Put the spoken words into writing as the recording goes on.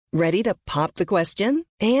Ready to pop the question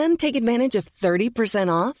and take advantage of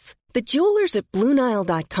 30% off? The jewelers at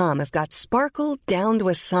BlueNile.com have got sparkle down to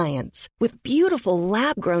a science with beautiful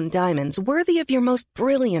lab-grown diamonds worthy of your most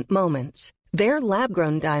brilliant moments. Their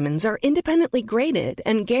lab-grown diamonds are independently graded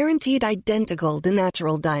and guaranteed identical to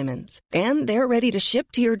natural diamonds. And they're ready to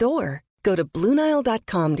ship to your door. Go to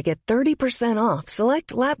BlueNile.com to get 30% off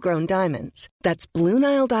select lab-grown diamonds. That's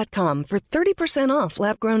BlueNile.com for 30% off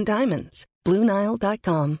lab-grown diamonds.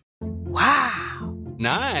 BlueNile.com. Wow.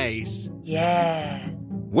 Nice. Yeah.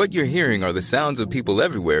 What you're hearing are the sounds of people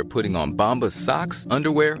everywhere putting on Bombas socks,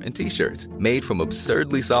 underwear, and T-shirts made from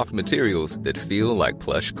absurdly soft materials that feel like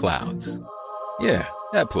plush clouds. Yeah,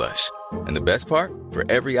 that plush. And the best part? For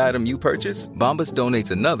every item you purchase, Bombas donates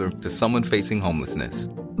another to someone facing homelessness.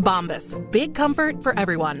 Bombas. Big comfort for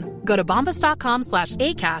everyone. Go to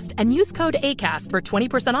bombas.com/ACAST and use code ACAST for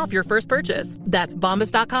 20% off your first purchase. That's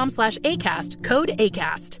bombas.com/ACAST. Code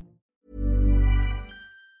ACAST.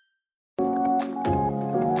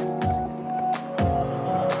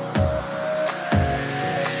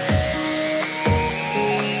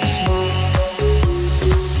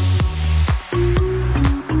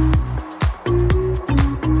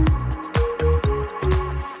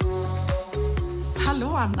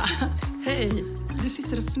 Anna. Hej. Du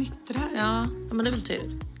sitter och fnittrar. Ja, men det är väl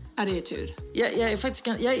tur. Ja, det är tur. Jag är faktiskt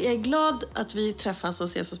jag är glad att vi träffas och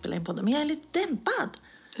ses och spelar in podden, men jag är lite dämpad.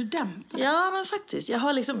 Du dämpad? Ja, men faktiskt. Jag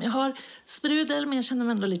har sprudel, men jag känner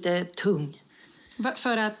mig ändå lite tung.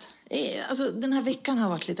 För att? Alltså, den här veckan har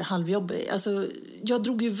varit lite halvjobbig. Alltså, jag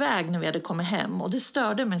drog iväg när vi hade kommit hem, och det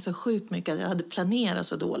störde mig så sjukt mycket att jag hade planerat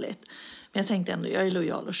så dåligt. Men jag tänkte ändå, jag är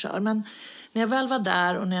lojal och kör. Men när jag väl var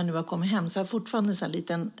där och när jag nu har kommit hem så har jag fortfarande en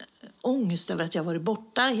liten ångest över att jag varit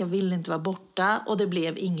borta. Jag vill inte vara borta och det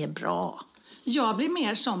blev inget bra. Jag blir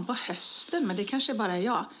mer som på hösten, men det kanske bara är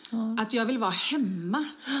jag. Ja. Att jag vill vara hemma.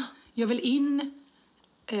 Jag vill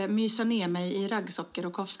mysa ner mig i raggsockor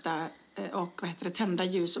och kofta och tända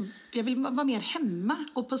ljus. Och jag vill vara mer hemma.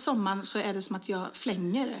 Och på sommaren så är det som att jag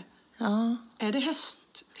flänger det. Ja. Är det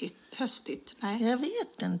höstigt? Nej. Jag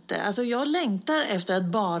vet inte. Alltså jag längtar efter att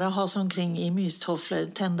bara ha sig omkring i mystofflor,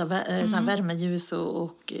 tända värmeljus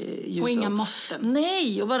och ljus. Och inga måsten.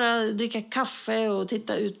 Nej, och bara dricka kaffe och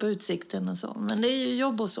titta ut på utsikten och så. Men det är ju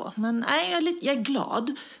jobb och så. Men nej, jag är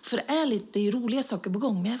glad. För det är roliga saker på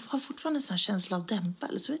gång. Men jag har fortfarande en sån känsla av dämpa.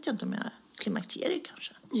 Eller så vet jag inte om jag är klimakterier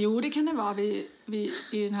kanske. Jo, det kan det vara. I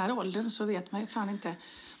den här åldern så vet man fan inte.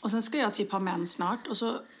 Och sen ska jag typ ha mens snart. Och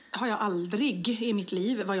så har jag aldrig i mitt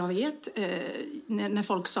liv, vad jag vet, när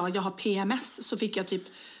folk sa jag har PMS, så fick jag typ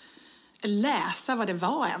läsa vad det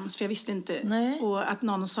var ens, för jag visste inte. Nej. Och att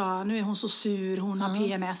någon sa, nu är hon så sur, hon har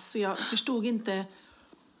PMS, och jag förstod inte.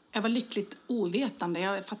 Jag var lyckligt ovetande,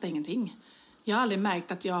 jag fattade ingenting. Jag har aldrig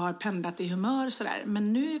märkt att jag har pendlat i humör sådär,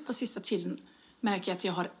 men nu på sista tiden märker jag att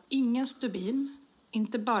jag har ingen stubin,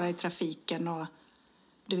 inte bara i trafiken och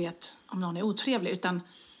du vet, om någon är otrevlig, utan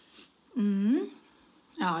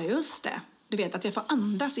ja, just det. Du vet att jag får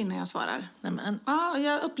andas innan jag svarar. Nämen. Ja,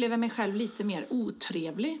 jag upplever mig själv lite mer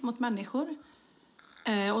otrevlig mot människor.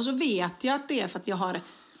 Och så vet jag att det är för att jag har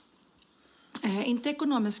inte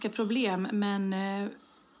ekonomiska problem, men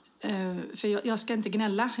för jag ska inte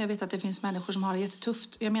gnälla. Jag vet att det finns människor som har det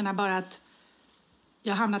jättetufft. Jag menar bara att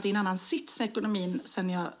jag har hamnat i en annan sits med ekonomin sen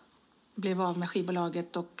jag blev av med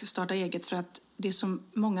skivbolaget och startade eget, för att det är så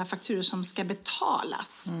många fakturer som ska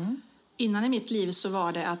betalas. Innan i mitt liv så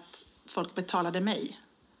var det att folk betalade mig.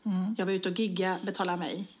 Jag var ute och gigga, betalade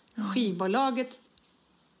mig. Skivbolaget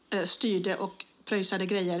styrde och pröjsade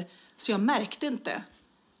grejer, så jag märkte inte.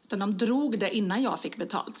 Utan de drog det innan jag fick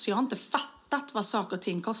betalt. Så jag har inte fattat vad saker och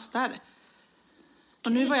ting kostar. Okay.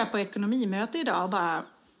 Och nu var jag på ekonomimöte idag och bara...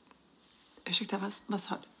 Ursäkta, vad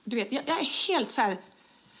sa du? Du vet, jag är helt så här...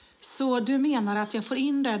 Så du menar att jag får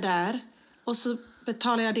in det där och så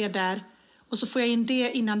betalar jag det där och så får jag in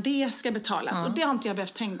det innan det ska betalas. Och det har inte jag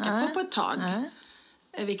behövt tänka på ett tag.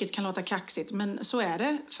 Vilket kan låta kaxigt, men så är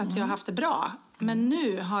det för att jag har haft det bra. Men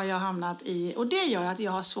nu har jag hamnat i, och det gör att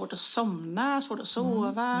jag har svårt att somna, svårt att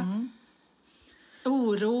sova.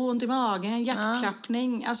 Oro, ont i magen,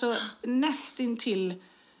 hjärtklappning. Alltså nästintill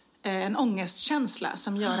en ångestkänsla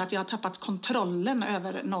som gör att jag har tappat kontrollen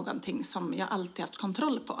över någonting som jag alltid haft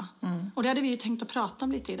kontroll på. Och det hade vi ju tänkt att prata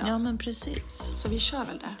om lite idag. Ja, men precis. Så vi kör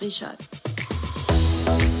väl det. Vi kör.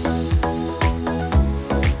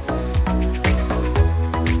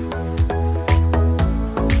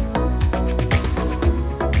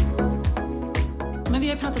 Men vi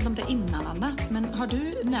har pratat om det innan, Anna. Men har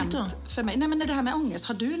du nämnt för mig... Nej, men det här med ångest,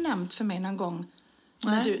 har du nämnt för mig någon gång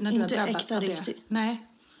när du har drabbats av det? Riktigt. Nej.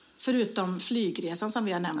 Förutom flygresan som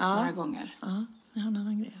vi har nämnt några gånger. Jag har en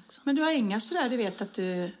annan grej också. Men du har inga sådär, du vet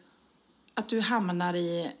att du hamnar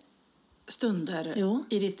i stunder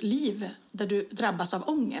i ditt liv där du drabbas av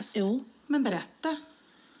ångest? Jo. Men berätta.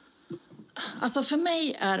 Alltså för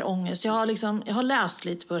mig är ångest, jag har läst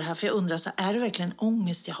lite på det här för jag undrar är det verkligen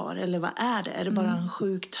ångest jag har eller vad är det? Är det bara en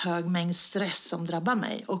sjukt hög mängd stress som drabbar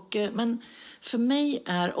mig? Men för mig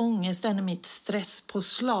är ångest mitt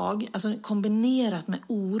stresspåslag, alltså kombinerat med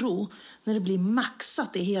oro när det blir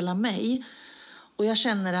maxat i hela mig. Och jag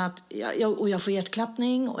känner att jag får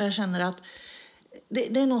hjärtklappning och jag känner att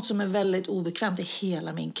det är något som är väldigt obekvämt i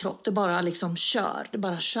hela min kropp. Det bara kör. Det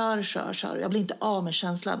bara kör. Jag blir inte av med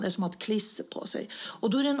känslan. Det är som att ha ett klister på sig. Och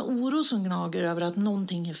då är det en oro som gnager över att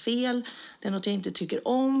någonting är fel. Det är något jag inte tycker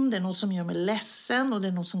om. Det är något som gör mig ledsen. Och det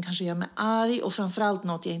är något som kanske gör mig arg. Och framförallt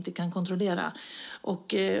något jag inte kan kontrollera.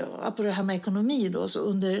 Och på det här med ekonomi då. Så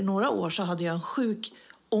under några år så hade jag en sjuk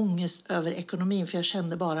ångest över ekonomin, för jag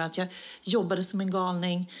kände bara att jag jobbade som en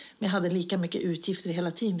galning, men jag hade lika mycket utgifter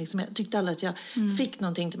hela tiden. Jag tyckte aldrig att jag fick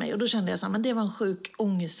någonting till mig, och då kände jag men det var en sjuk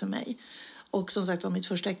ångest för mig. Och som sagt var, mitt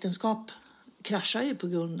första äktenskap kraschade ju på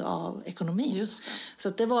grund av ekonomin. Just det. Så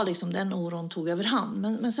att det var den oron tog överhand.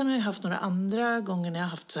 Men sen har jag haft några andra gånger när jag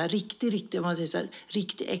har haft så här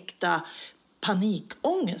riktigt äkta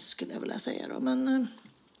panikångest, skulle jag vilja säga då. Men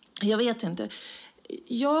jag vet inte.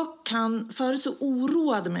 Förut så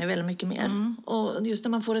oroade mig väldigt mycket mer. Och just när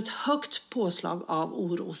man får ett högt påslag av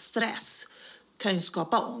oro och stress kan ju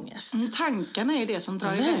skapa ångest. Tankarna är det som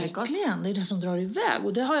drar iväg oss. Verkligen, det är det som drar iväg.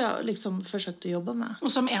 Och det har jag försökt att jobba med.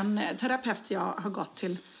 Och som en terapeut jag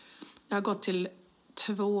har gått till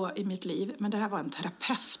 2 i mitt liv. Men det här var en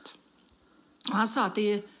terapeut. Och han sa att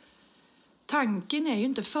tanken är ju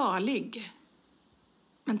inte farlig.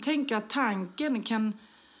 Men tänk att tanken kan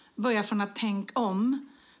börja från att tänka om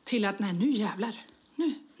till att nej, nu jävlar,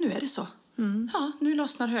 nu är det så. Ja, nu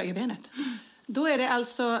lossnar högerbenet. Då är det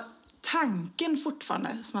alltså tanken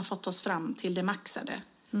fortfarande som har fått oss fram till det maxade.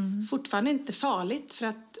 Fortfarande inte farligt, för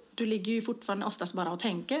att du ligger ju fortfarande oftast bara och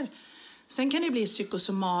tänker. Sen kan det bli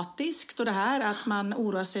psykosomatiskt, och det här att man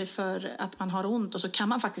oroar sig för att man har ont och så kan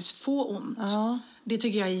man faktiskt få ont. Ja. Det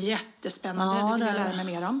tycker jag är jättespännande, det vill jag lära mig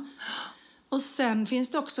mer om. Och sen finns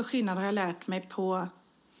det också skillnader, har jag lärt mig på.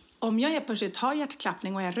 Om jag helt plötsligt har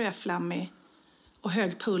hjärtklappning och är rödflammig och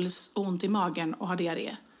hög puls och ont i magen och har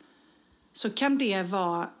diarré, så kan det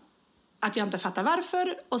vara att jag inte fattar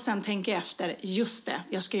varför, och sen tänker jag efter, just det,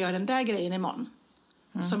 jag ska göra den där grejen imorgon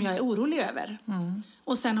som jag är orolig över.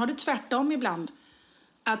 Och sen har du tvärtom ibland,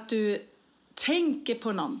 att du tänker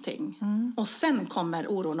på någonting och sen kommer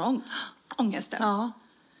oron och ångesten. Ja.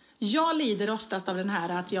 Jag lider oftast av den här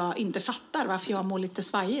att jag inte fattar varför jag mår lite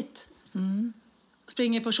svajigt.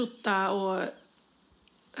 Springer på skjorta och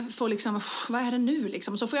får vad är det nu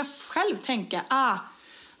Så får jag själv tänka,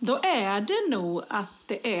 då är det nog att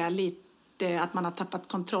det är lite att man har tappat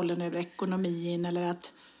kontrollen över ekonomin, eller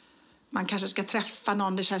att man kanske ska träffa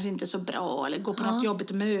någon, det känns inte så bra, eller gå på något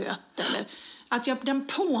jobbigt möte, eller att den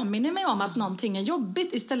påminner mig om att någonting är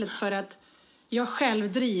jobbigt, istället för att jag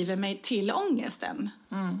själv driver mig till ångesten.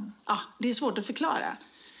 Det är svårt att förklara.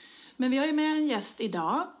 Men vi har ju med en gäst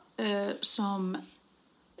idag som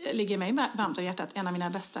ligger mig varmt om hjärtat, en av mina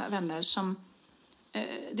bästa vänner, som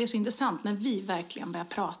det är så intressant när vi verkligen börjar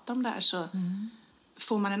prata om det här, så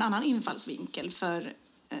får man en annan infallsvinkel, för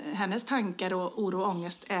hennes tankar och oro och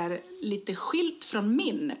ångest är lite skilt från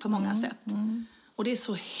min på många sätt. Och det är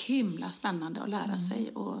så himla spännande att lära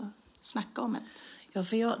sig och snacka om det. Ja,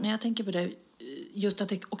 för när jag tänker på det, just att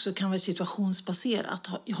det också kan vara situationsbaserat.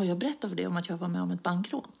 Har jag berättat för det om att jag var med om ett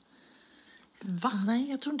bankrån? Va? Nej,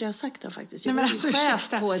 jag tror inte jag har sagt det faktiskt. Jag var chef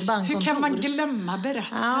på ett bankkontor. Hur kan man glömma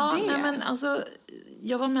berätta det? Nej, men alltså,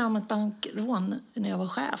 jag var med om ett bankrån när jag var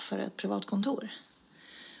chef för ett privatkontor.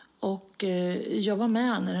 Och jag var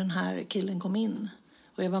med när den här killen kom in.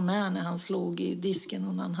 Och jag var med när han slog i disken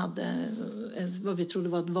och han hade vad vi trodde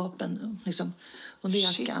var ett vapen under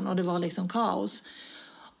jackan. Och det var kaos.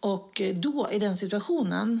 Och då, i den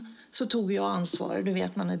situationen, så tog jag ansvar. Du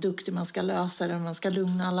vet, man är duktig, man ska lösa det, man ska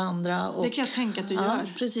lugna alla andra. Och, det kan jag tänka att du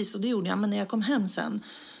gör. Precis, och det gjorde jag. Men när jag kom hem sen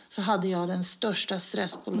så hade jag den största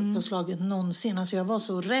stresspåslaget någonsin. Alltså jag var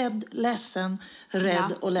så rädd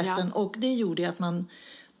och ledsen. Ja. Och det gjorde att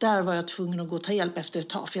där var jag tvungen att gå och ta hjälp efter ett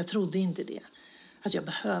tag. För jag trodde inte det. Att jag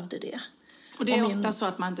behövde det. Och det är ofta så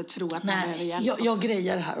att man inte tror att man behöver hjälp. Jag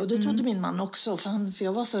grejer det här. Och det trodde min man också. För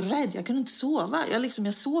jag var så rädd. Jag kunde inte sova.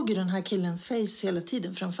 Jag såg ju den här killens face hela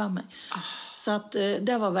tiden framför mig. Så att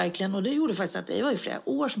det var verkligen... Och det gjorde faktiskt att det var i flera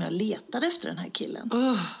år som jag letade efter den här killen.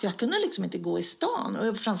 Så jag kunde inte gå i stan.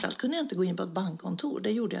 Och framförallt kunde jag inte gå in på ett bankkontor.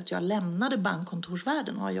 Det gjorde att jag lämnade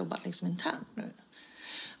bankkontorsvärlden och har jobbat internt nu.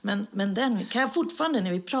 Men den kan jag fortfarande,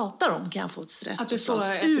 när vi pratar om, kan jag få ett stress. Att du får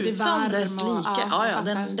utan dess like. Ja,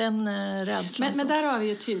 den rädslan. Men där har vi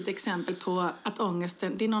ju ett tydligt exempel på att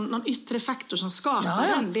ångesten, det är någon yttre faktor som skapar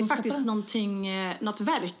den. Det är faktiskt något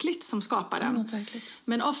verkligt som skapar den. Något verkligt.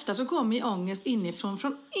 Men ofta så kommer ju ångest inifrån,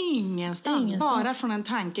 från ingenstans. Bara från en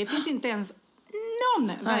tanke. Det finns inte ens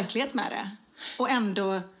någon verklighet med det. Och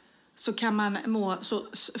ändå så kan man må så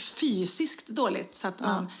fysiskt dåligt så att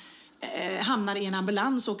man hamnar i en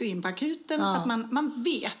ambulans och åker in på akuten för att man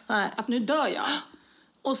vet att nu dör jag.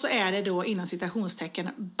 Och så är det då inom citationstecken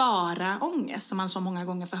bara ångest som man så många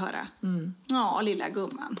gånger får höra. Ja, lilla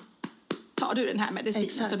gumman. Tar du den här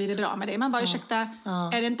medicinen så blir det bra med dig. Man bara, ursäkta,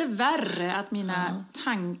 är det inte värre att mina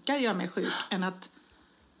tankar gör mig sjuk än att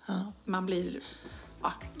man blir...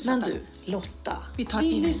 Ja, men du, Lotta. Vi tar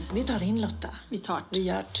in Lotta. Vi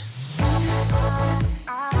gör det.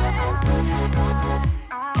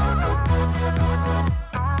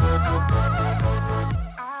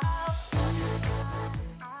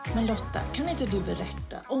 Men Lotta, kan inte du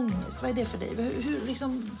berätta ångest? Vad är det för dig? Hur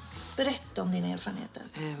liksom, berätta om dina erfarenheter.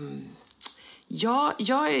 Ja,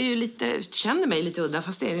 jag är ju känner mig lite udda,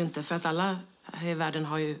 fast det är jag ju inte, för att alla i världen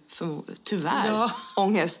har ju tyvärr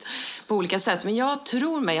ångest på olika sätt. Men jag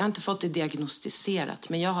har inte fått det diagnostiserat,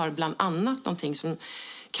 men jag har bland annat någonting som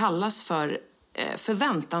kallas för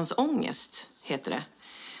förväntansångest, heter det.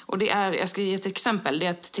 Och det är, jag ska ge ett exempel, det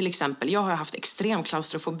är att till exempel jag har haft extrem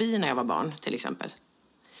klaustrofobi när jag var barn, till exempel.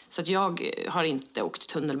 Så att jag har inte åkt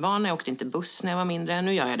tunnelbana, jag åkte inte buss när jag var mindre,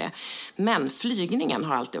 nu gör jag det. Men flygningen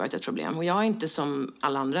har alltid varit ett problem. Och jag är inte som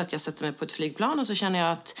alla andra, att jag sätter mig på ett flygplan och så känner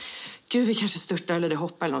jag att gud, vi kanske störtar eller det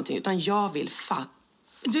hoppar eller någonting. Utan jag vill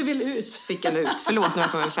Du vill ut. Sickan ut. Förlåt när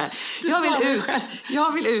jag kommer så här.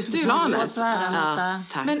 Jag vill ut i planet.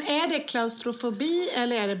 Men är det klaustrofobi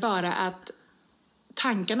eller är det bara att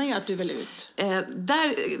tankarna gör att du vill ut?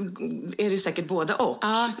 Där är det säkert både och.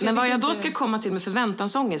 Men vad jag då ska komma till med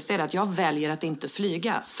förväntansångest är att jag väljer att inte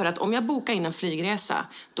flyga. För att om jag bokar in en flygresa,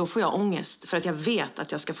 då får jag ångest. För att jag vet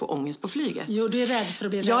att jag ska få ångest på flyget. Jo, du är rädd för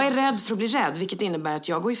att bli rädd. Jag är rädd för att bli rädd, vilket innebär att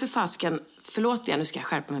jag går i förfasken. Förlåt igen, nu ska jag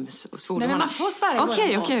skärpa mig med svordomarna. Nej, men man får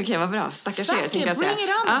svära. Okej, vad bra. Stackars er, tänkte jag säga. Bring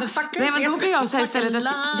it on, Nej, men då blir jag så här istället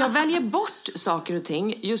att jag väljer bort saker och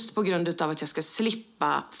ting just på grund av att jag ska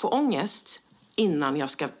slippa få ångest innan jag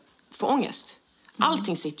ska få ångest.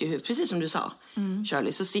 Allting sitter i huvudet, precis som du sa,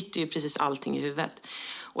 Shirley, så sitter ju precis allting i huvudet.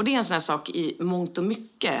 Och det är en sån här sak i mångt och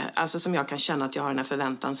mycket, alltså som jag kan känna att jag har den här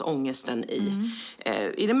förväntansångesten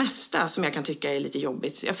i det mesta som jag kan tycka är lite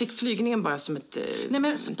jobbigt. Jag fick flygningen bara som ett... Nej,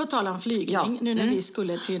 men på tal om flygning, nu när vi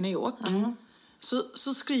skulle till New York,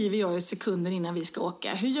 så skriver jag i sekunder innan vi ska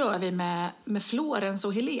åka. Hur gör vi med Florens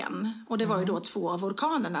och Helen? Och det var ju då 2 av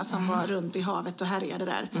orkanerna som var runt i havet och härjade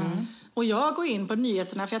där. Och jag går in på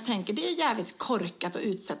nyheterna för jag tänker det är jävligt korkat att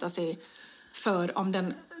utsätta sig för om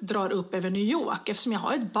den drar upp över New York, eftersom jag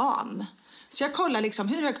har ett barn. Så jag kollar liksom,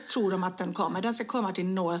 hur högt tror de att den kommer? Den ska komma till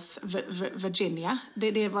North Virginia.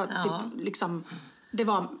 Det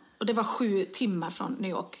var 7 timmar från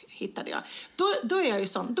New York, hittade jag. Då är jag ju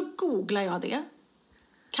sån, då googlar jag det.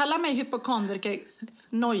 Kalla mig hypokondriker,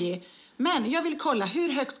 nojig. Men jag vill kolla hur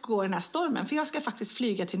högt går den här stormen, för jag ska faktiskt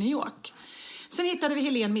flyga till New York. Sen hittade vi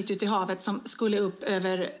Helen mitt ute i havet som skulle upp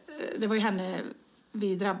över, det var ju henne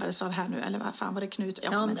vi drabbades av här nu, eller vad fan var det, Knut?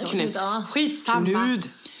 Knut. Skitsamma. Knut.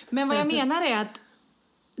 Men vad jag menar är att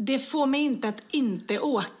det får mig inte att inte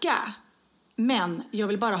åka, men jag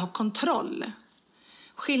vill bara ha kontroll.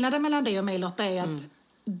 Skillnaden mellan dig och mig, Lotta, är att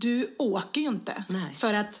du åker ju inte. Nej.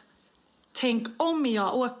 För att tänk om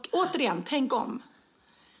återigen, tänk om.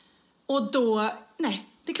 Och då, nej.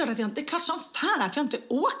 Det är klart som fan att jag inte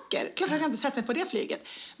åker. Klart att jag inte sätter mig på det flyget.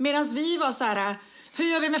 Medan vi var så här, hur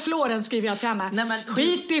gör vi med Florens, skriver jag till Anna. Nej, men,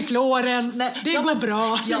 skit i Florens, det går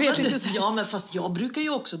bra. Men fast jag brukar ju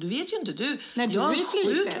också, du vet ju inte du. Nej, du jag är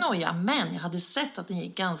sjuk noja, men jag hade sett att den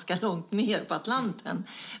gick ganska långt ner på Atlanten.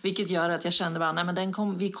 Vilket gör att jag kände bara, nej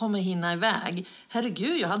men vi kommer hinna iväg.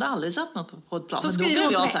 Herregud, jag hade aldrig satt mig på ett plan. Så skriver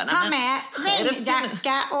hon till mig, ta med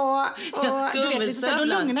regnjacka och du vet, lite så här, då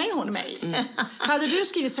lugnar ju hon mig. Hade du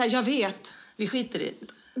skrivit så här, jag vet. Vi skiter i det.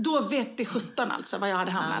 Då vet det 17 alltså vad jag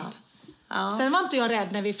hade hamnat. Ja. Sen var inte jag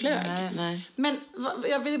rädd när vi flög. Nej. Men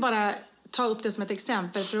jag vill bara ta upp det som ett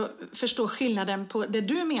exempel för att förstå skillnaden på det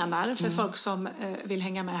du menar för folk som vill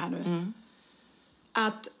hänga med här nu.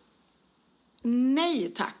 Att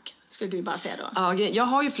nej tack, skulle du bara säga då. Ja, jag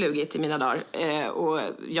har ju flugit i mina dagar och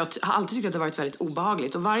jag har alltid tyckt att det har varit väldigt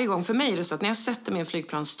obehagligt. Och varje gång för mig är det så att när jag sätter mig i en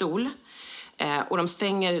flygplansstol Och de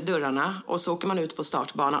stänger dörrarna och så åker man ut på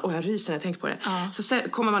startbanan. Och jag ryser när jag tänker på det. Så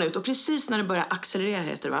kommer man ut och precis när det börjar accelerera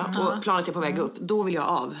heter det, va? Och planet är på väg upp, då vill jag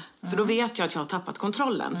av. För då vet jag att jag har tappat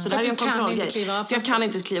kontrollen. Så det här är en kontrollgrej. För jag kan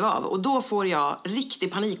inte kliva av. Och då får jag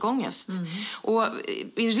riktig panikångest. Och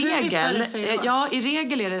i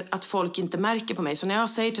regel är det att folk inte märker på mig. Så när jag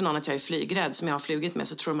säger till någon att jag är flygrädd som jag har flugit med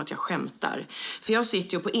så tror de att jag skämtar. För jag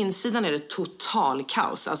sitter ju på insidan är det total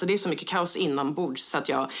kaos. Alltså det är så mycket kaos inombords så att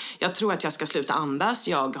jag tror att jag ska sluta andas.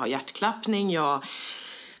 Jag har hjärtklappning,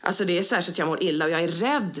 alltså det är särskilt att jag mår illa och jag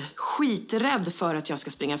är skiträdd för att jag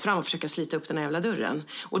ska springa fram och försöka slita upp den här jävla dörren.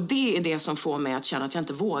 Och det är det som får mig att känna att jag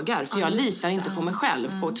inte vågar. För jag litar inte på mig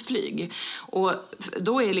själv på ett flyg. Och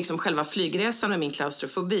då är liksom själva flygresan med min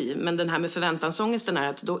klaustrofobi. Men den här med förväntansångesten är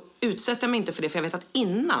att då utsätter jag mig inte för det. För jag vet att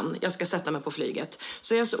innan jag ska sätta mig på flyget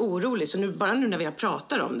så är jag så orolig. Så bara nu när vi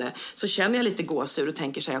pratar om det så känner jag lite gåshud och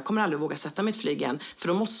tänker så här, jag kommer aldrig våga sätta mig i ett flyg igen. För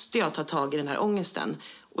då måste jag ta tag i den här ångesten.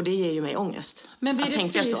 Och det ger ju mig ångest. Men blir det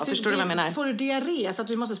fysiskt? Förstår du vad jag menar? Får du diarré så att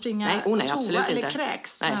du måste springa nej, toa absolut eller inte.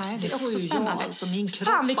 kräks? Nej, det är också spännande. Alltså,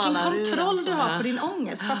 fan, vilken kontroll du har på din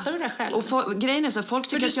ångest. Fattar du det själv? Och grejen är så folk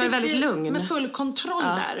tycker att jag är väldigt lugn. Med full kontroll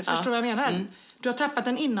där. Förstår du vad jag menar? Du har tappat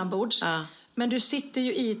den inombords. Men du sitter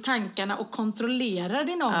ju i tankarna och kontrollerar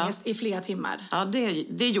din ångest i flera timmar. Ja,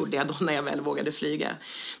 det gjorde jag då när jag väl vågade flyga.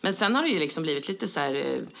 Men sen har det ju liksom blivit lite så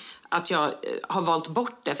här att jag har valt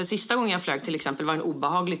bort det. För sista gången jag flög till exempel var en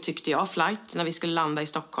obehaglig, tyckte jag, flight. När vi skulle landa i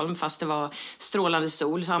Stockholm, fast det var strålande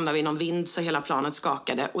sol, så hamnade vi i någon vind så hela planet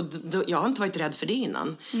skakade. Och jag har inte varit rädd för det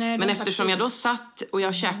innan. Nej, men eftersom jag då satt och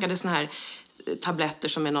jag käkade såna här tabletter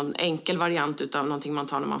som är någon enkel variant utav någonting man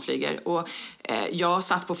tar när man flyger. Och jag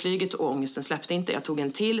satt på flyget och ångesten släppte inte. Jag tog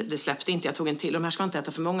en till, det släppte inte, jag tog en till. Och de här ska man inte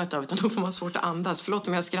äta för många utav utan då får man svårt att andas. Förlåt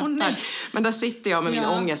om jag skrattar. Men där sitter jag med min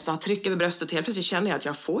ångest och har tryck över bröstet och helt plötsligt känner jag att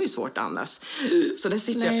jag får ju svårt att andas. Så där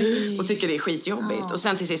sitter jag och tycker det är skitjobbigt. Och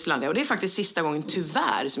sen till sist landade jag. Och det är faktiskt sista gången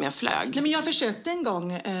tyvärr som jag flög. Nej, men jag försökte en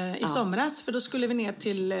gång i somras för då skulle vi ner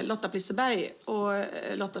till Lotta på Liseberg och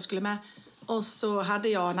Lotta skulle med. Och så hade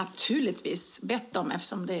jag naturligtvis bett dem,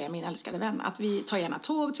 eftersom det är min älskade vän, att vi tar gärna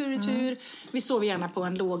tåg tur och tur. Vi sover gärna på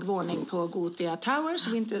en låg våning på Gothia Tower, så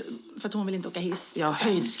för att hon vill inte åka hiss. Ja,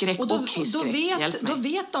 höjdskräck och hisskräck. Då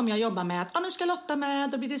vet de jag jobbar med att nu ska Lotta med,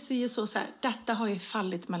 då blir det si och så här. Detta har ju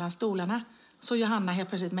fallit mellan stolarna. Så Johanna helt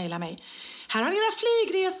plötsligt mejlar mig. Här har ni era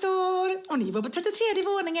flygresor och ni var på 33:e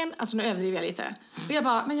våningen. Alltså nu överdriver jag lite. Och jag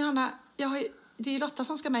bara, men Johanna, det är ju Lotta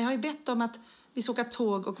som ska med. Jag har ju bett om att vi ska åka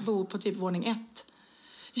tåg och bo på typ våning 1.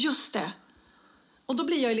 Just det. Och då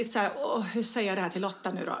blir jag ju lite så här, hur säger jag det här till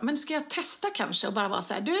Lotta nu då? Men ska jag testa kanske och bara vara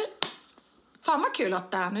så här, du, fan vad kul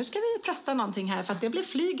Lotta, nu ska vi testa någonting här för att det blir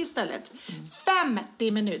flyg istället.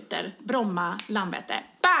 50 minuter, Bromma, Landvetter.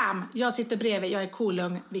 Bam! Jag sitter bredvid, jag är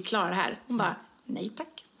kolugn, vi klarar det här. Hon bara, nej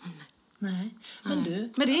tack. Nej,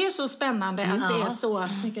 men det är så spännande att det är så,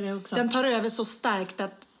 jag tycker det också. Den tar över så starkt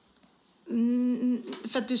att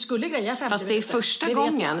för att du skulle greja 50 Fast det är första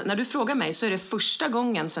gången, när du frågar mig så är det första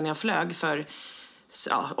gången sedan jag flög för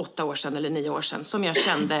 8 år sedan eller 9 år sedan som jag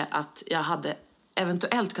kände att jag hade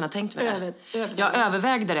eventuellt kunnat tänkt mig det. Jag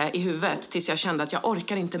övervägde det i huvudet tills jag kände att jag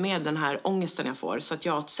orkar inte med den här ångesten jag får, så att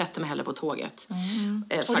jag sätter mig hellre på tåget.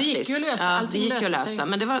 Och det gick ju att lösa. Det gick ju att lösa,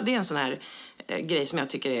 men det är en sån här grej som jag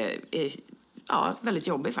tycker är väldigt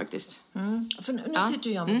jobbig faktiskt. För nu sitter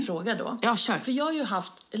jag med en fråga då. Ja, kör. För jag har ju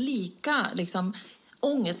haft lika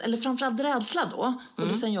ångest, eller framförallt rädsla då. Och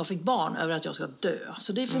då sen jag fick barn över att jag ska dö.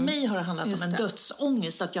 Så det för mig har det handlat om en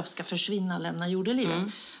dödsångest, att jag ska försvinna och lämna jordelivet.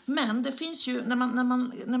 Men det finns ju,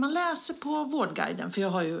 när man läser på Vårdguiden, för jag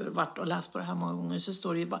har ju varit och läst på det här många gånger, så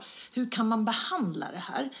står det ju bara, hur kan man behandla det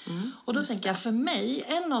här? Och då tänker jag, för mig,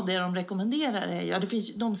 en av det de rekommenderar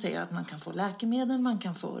är, de säger att man kan få läkemedel, man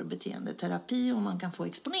kan få beteendeterapi och man kan få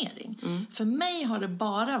exponering. För mig har det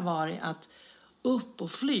bara varit att upp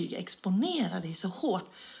och flyg, exponera dig så hårt.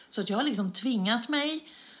 Så att jag har liksom tvingat mig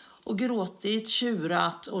och gråtit,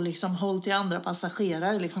 tjurat och liksom hållit till andra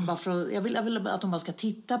passagerare. Liksom bara för att, jag vill att de bara ska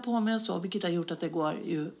titta på mig och så. Vilket har gjort att det går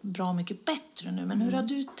ju bra mycket bättre nu. Men hur har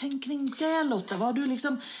du tänkt kring det, Lotta? Vad har du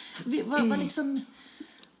liksom... Vad liksom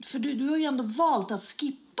för du har ju ändå valt att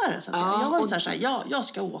skippa det, så att säga. Jag var ju så här, jag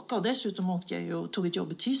ska åka. Och dessutom åkte jag ju och tog ett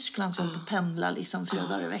jobb i Tyskland. Så jag höll på att pendla liksom 4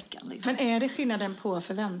 dagar i veckan. Liksom. Men är det skillnaden på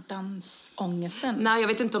förväntansångesten? Nej, jag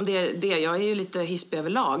vet inte om det är det. Jag är ju lite hispig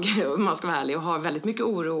överlag, om man ska vara ärlig. Och har väldigt mycket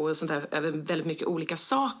oro och sånt där, över väldigt mycket olika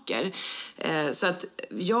saker. Så att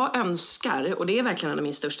jag önskar, och det är verkligen en av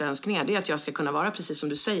min största önskningar, det är att jag ska kunna vara precis som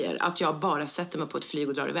du säger. Att jag bara sätter mig på ett flyg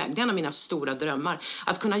och drar iväg. Det är en av mina stora drömmar.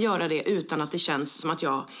 Att kunna göra det utan att det känns som att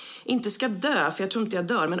jag inte ska dö. För jag tror inte jag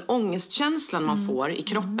dör. gör, men ångestkänslan man får i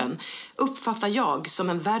kroppen uppfattar jag som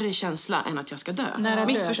en värre känsla än att jag ska dö.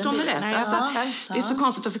 Missförstå mig rätt. Det är så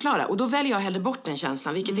konstigt att förklara. Och då väljer jag hellre bort den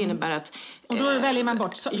känslan, vilket innebär att... Och då väljer man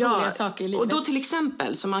bort roliga saker i livet. Och då till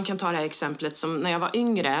exempel, som man kan ta det här exemplet som när jag var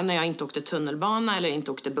yngre, när jag inte åkte tunnelbana eller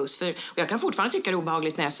inte åkte buss. Och jag kan fortfarande tycka det är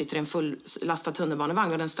obehagligt när jag sitter i en fullastad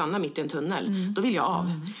tunnelbanevagn och den stannar mitt i en tunnel. Då vill jag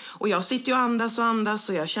av. Och jag sitter och andas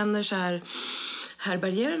och jag känner så här...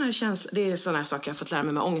 Härbärgera den här känslan. Det är sådana här saker jag har fått lära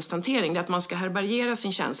mig med ångesthantering. Det är att man ska härbärgera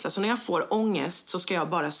sin känsla. Så när jag får ångest så ska jag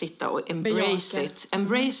bara sitta och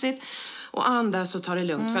embrace it. Och andas och ta det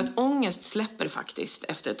lugnt. För att ångest släpper faktiskt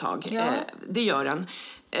efter ett tag. Ja. Det gör den.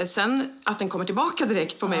 Sen att den kommer tillbaka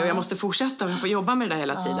direkt på mig och jag måste fortsätta och jag får jobba med det där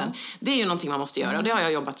hela tiden. Det är ju någonting man måste göra. Och det har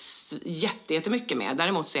jag jobbat jättemycket med.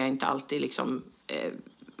 Däremot så är jag inte alltid liksom...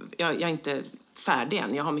 Jag är inte färdig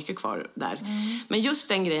än. Jag har mycket kvar där. Men just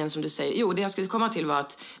den grejen som du säger. Det jag skulle komma till var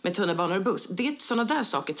att med tunnelbanor och buss. Sådana där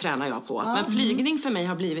saker tränar jag på. Men flygning för mig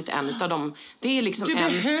har blivit en utav dem. Det är liksom du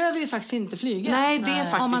behöver ju faktiskt inte flyga. Nej, det är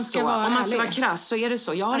faktiskt om man ska vara krass så är det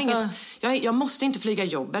så. Jag har jag måste inte flyga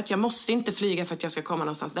jobbet. Jag måste inte flyga för att jag ska komma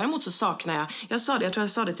någonstans. Däremot så saknar jag tror jag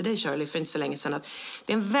sa det till dig, Shirley, för inte så länge sedan. Att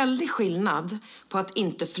det är en väldig skillnad på att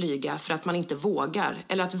inte flyga för att man inte vågar.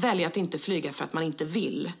 Eller att välja att inte flyga för att man inte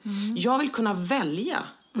vill. Jag vill kunna välja.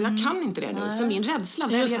 Och jag kan inte det nu, för min rädsla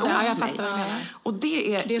väljer åt mig. Och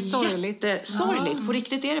det är sorgligt. Jättesorgligt. På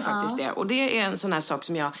riktigt är det faktiskt det. Och det är en sån här sak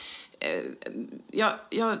som jag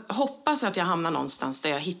hoppas att jag hamnar någonstans där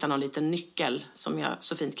jag hittar någon liten nyckel som jag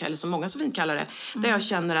så fint kallar, som många så fint kallar det. Där jag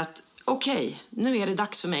känner att okej, nu är det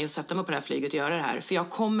dags för mig att sätta mig på det här flyget och göra det här. För jag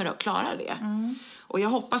kommer att klara det. Och jag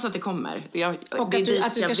hoppas att det kommer. Och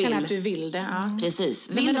att du ska känna att du vill det. Ja. Precis.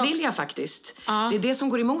 Vill jag faktiskt. Ja. Det är det som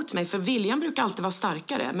går emot mig. För viljan brukar alltid vara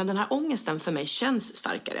starkare. Men den här ångesten för mig känns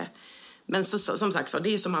starkare. Men som sagt,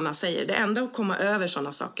 det är som Anna säger. Det enda att komma över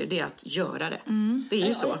sådana saker, det är att göra det. Det är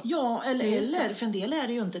ju så. Ja, eller för en del är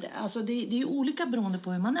det ju inte det. Alltså det är ju olika beroende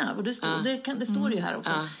på hur man är. Och det står ju här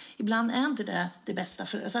också. Ibland är inte det bästa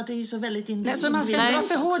för så att det är ju så väldigt individuellt. Så man ska inte vara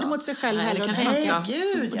för hård mot sig själv heller.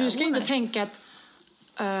 Gud, du ska inte tänka att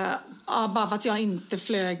bara för att jag inte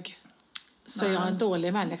flög så är jag en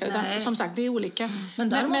dålig människa. Utan, som sagt, det är olika. Men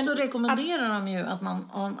däremot så rekommenderar de ju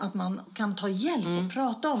att man kan ta hjälp och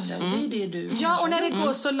prata om det. Och det är det du... Ja, och när det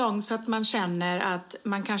går så långt så att man känner att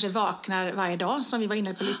man kanske vaknar varje dag, som vi var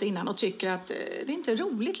inne på lite innan, och tycker att det är inte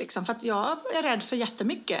roligt liksom, för att jag är rädd för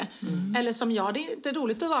jättemycket. Eller som jag, det är inte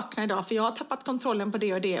roligt att vakna idag för jag har tappat kontrollen på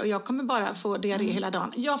det och det och jag kommer bara få diarré hela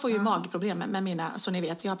dagen. Jag får ju magproblem med mina, så ni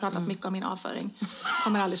vet, jag har pratat mycket om min avföring.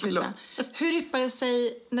 Kommer aldrig sluta. Hur yppar det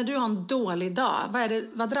sig när du har en dålig dag?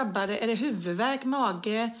 Vad drabbar det? Är det huvudvärk,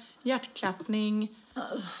 mage, hjärtklappning,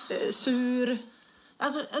 sur?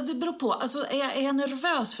 Alltså, det beror på. Alltså, är jag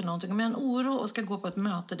nervös för någonting, om jag har en oro och ska gå på ett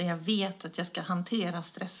möte där jag vet att jag ska hantera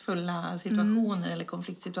stressfulla situationer eller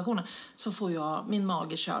konfliktsituationer, så får min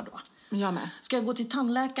mage kör då. Jag med. Ska jag gå till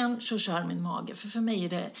tandläkaren så kör min mage. För mig är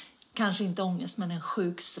det kanske inte ångest, men en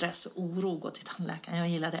sjuk stress och oro att gå till tandläkaren. Jag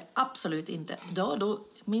gillar det absolut inte. Då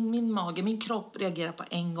min mage, min kropp reagerar på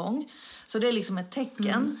en gång. Så det är liksom ett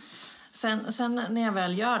tecken. Sen när jag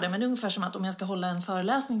väl gör det, men det är ungefär som att om jag ska hålla en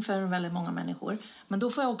föreläsning för väldigt många människor, men då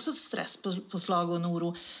får jag också stress på slag och en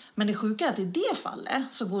oro. Men det sjuka är att i det fallet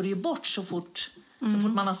så går det ju bort så fort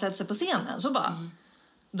man har ställt sig på scenen. Så bara,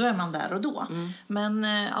 då är man där och då. Men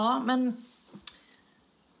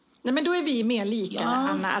Nej, men då är vi mer lika,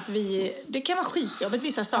 Anna, att det kan vara skitjobbigt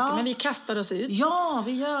vissa saker, men vi kastar oss ut. Ja,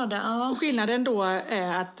 vi gör det. Ja. Och skillnaden då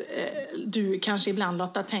är att du kanske ibland,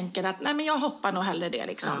 Lotta, tänker att nej, men jag hoppar nog hellre det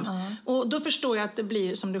liksom. Och då förstår jag att det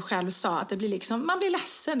blir, som du själv sa, att det blir liksom, man blir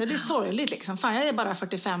ledsen, det blir sorgligt liksom. Fan, jag är bara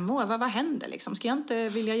 45 år, vad händer liksom? Ska jag inte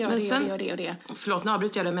vilja göra det och det? Förlåt, nu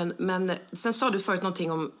avbryter jag det, men sen sa du förut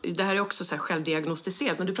någonting om, det här är också så här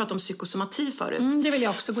självdiagnostiserat, men du pratade om psykosomati förut. Det vill jag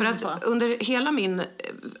också gå in på. För att under hela min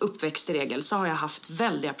uppväxt i regel så har jag haft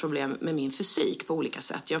väldiga problem med min fysik på olika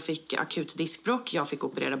sätt. Jag fick akut diskbråck, jag fick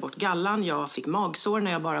operera bort gallan, jag fick magsår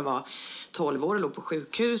när jag bara var 12 år och låg på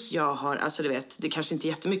sjukhus. Jag har, alltså du vet, det kanske inte är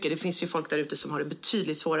jättemycket. Det finns ju folk där ute som har det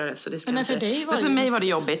betydligt svårare. Så det ska men för mig var det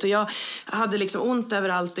jobbigt. Och jag hade liksom ont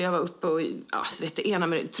överallt och jag var uppe och, vet det ena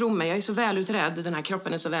med, tro mig, jag är så välutredd. Den här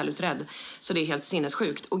kroppen är så välutredd. Så det är helt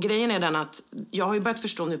sinnessjukt. Och grejen är den att jag har ju börjat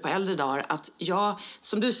förstå nu på äldre dagar att jag,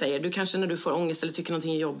 som du säger, du kanske när du får ångest eller tycker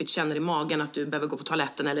någonting är jobbigt, jobbigt, känner i magen att du behöver gå på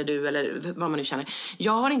toaletten eller vad man nu känner.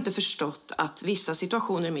 Jag har inte förstått att vissa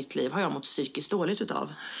situationer i mitt liv har jag mått psykiskt dåligt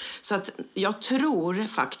utav. Så att jag tror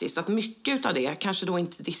faktiskt att mycket av det, kanske då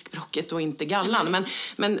inte diskbråcket och inte gallan,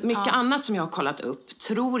 men mycket annat som jag har kollat upp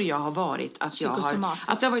tror jag har varit att det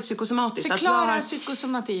har varit psykosomatiskt. Förklara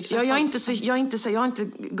psykosomati för jag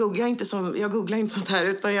googlar inte sånt här,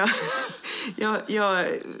 utan jag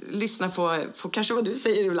lyssnar på kanske vad du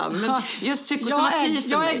säger ibland, men just psykosomati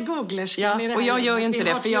jag är googlerska i det här. Och jag gör inte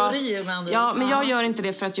det för jag gör inte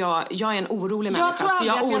det för att jag är en orolig människa, så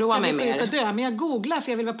jag oroar mig mer. Men jag googlar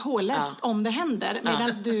för jag vill vara påläst om det händer,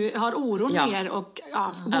 medan du har oron mer och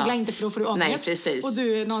googla inte för då får du ångest. Nej, precis. Och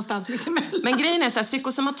du är någonstans mitt emellan. Men grejen är så här,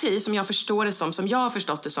 psykosomati som jag förstår det som jag har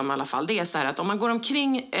förstått det som i alla fall, det är så här att om man går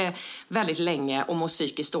omkring väldigt länge och mår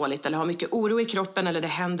psykiskt dåligt eller har mycket oro i kroppen eller det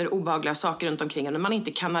händer obehagliga saker runt omkring och man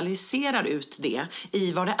inte kanaliserar ut det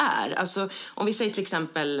i vad det är. Alltså om vi säger till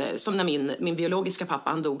exempel som när min biologiska pappa,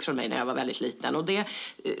 han dog från mig när jag var väldigt liten, och det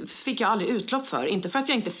fick jag aldrig utlopp för, inte för att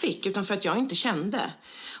jag inte fick utan för att jag inte kände.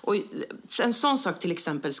 Och en sån sak till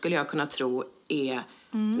exempel skulle jag kunna tro är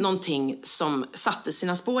någonting som satte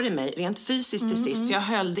sina spår i mig rent fysiskt till sist, för jag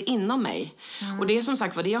höll det inom mig. Och det är som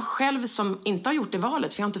sagt, det är jag själv som inte har gjort det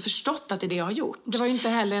valet, för jag har inte förstått att det är det jag har gjort. Det var ju inte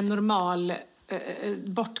heller en normal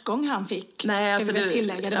bortgång han fick. Nej, ska vi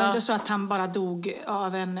tillägga. Det var inte så att han bara dog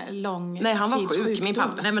av en lång Nej, han var sjuk, min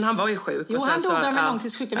pappa. Nej, men han var ju sjuk. Jo, han dog av en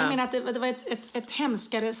långtidssjukdom. Jag menar att det var ett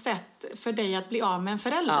hemskare sätt för dig att bli av med en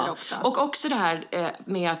förälder också. Och också det här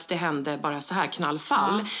med att det hände bara så här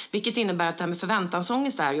knallfall. Vilket innebär att det här med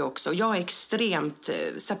förväntansångest är ju också. Jag är extremt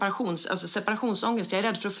separationsångest. Jag är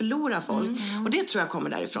rädd för att förlora folk. Och det tror jag kommer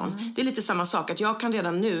därifrån. Det är lite samma sak. Att jag kan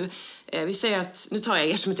redan nu, vi säger att, nu tar jag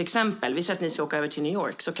er som ett exempel. Vi säger att ni ska åka över till New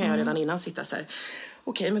York, så kan jag redan innan sitta så här.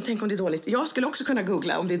 Okej, men tänk om det är dåligt. Jag skulle också kunna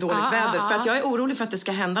googla om det är dåligt väder. För att jag är orolig för att det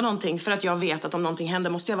ska hända någonting. För att jag vet att om någonting händer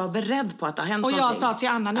måste jag vara beredd på att det har hänt någonting. Och jag sa till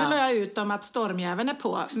Anna, nu la jag ut om att stormjäveln är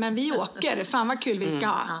på. Men vi åker, fan vad kul vi ska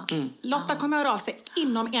ha. Lotta kommer höra av sig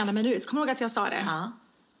inom 1 minut. Kommer du ihåg att jag sa det?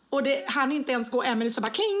 Och det hann inte ens gå 1 minut, så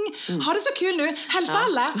bara kling. Har det så kul nu, hälsa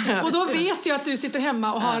alla. Och då vet jag att du sitter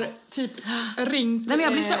hemma och har typ ringt. Nej, men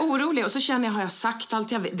jag blir så orolig och så känner jag, har jag sagt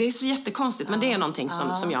allt jag vet? Det är så jättekonstigt, men det är någonting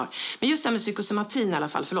som jag... Men just det här med psykosomatin i alla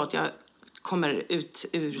fall, förlåt, jag kommer ut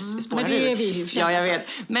ur spåren. Men det är vi. Ja, jag vet.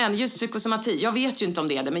 Men just psykosomati, jag vet ju inte om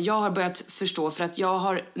det är det, men jag har börjat förstå, för att jag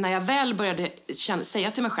har, när jag väl började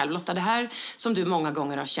säga till mig själv, Lotta, det här som du många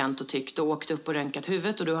gånger har känt och tyckt och åkt upp och röntgat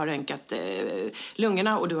huvudet och du har röntgat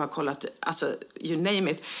lungorna och du har kollat, alltså you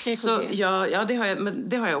name it. Så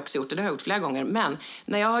det har jag också gjort, och det har jag gjort flera gånger. Men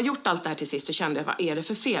när jag har gjort allt det här till sist så kände jag, vad är det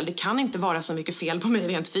för fel? Det kan inte vara så mycket fel på mig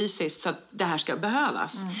rent fysiskt så att det här ska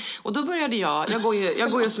behövas. Och då började jag går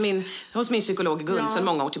ju hos min psykolog Gun sedan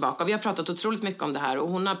många år tillbaka. Vi har pratat otroligt mycket om det här och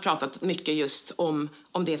hon har pratat mycket just om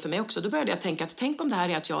det för mig också. Då började jag tänka att tänk om det här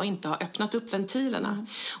är att jag inte har öppnat upp ventilerna.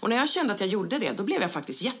 Och när jag kände att jag gjorde det, då blev jag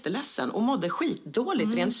faktiskt jätteledsen och mådde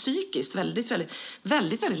skitdåligt rent psykiskt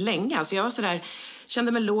väldigt länge. Alltså jag var sådär,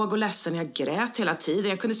 kände mig låg och ledsen, jag grät hela tiden.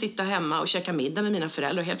 Jag kunde sitta hemma och käka middag med mina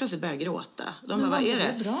föräldrar och helt plötsligt började gråta. De bara, vad är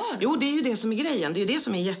det? Bra, jo, det är ju det som är grejen. Det är ju det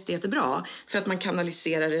som är jättebra. För att man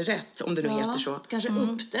kanaliserar det rätt, om det nu heter så. Kanske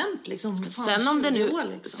uppdämt liksom. Sen om det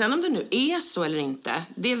nu är så eller inte,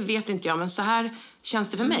 det vet inte jag. Men så här känns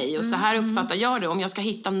det för mig och så här uppfattar jag det. Om jag ska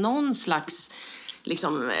hitta någon slags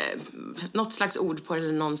något slags ord på det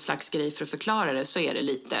eller någon slags grej för att förklara det, så är det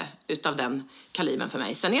lite utav den kalibern för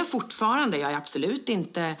mig. Sen är jag är absolut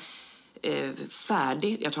inte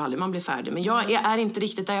färdig. Jag tror aldrig man blir färdig, men jag är inte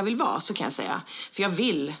riktigt där jag vill vara, så kan jag säga. För jag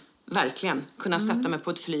vill verkligen kunna sätta mig på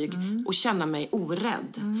ett flyg och känna mig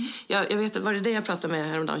orädd. Jag vet, var det jag pratade med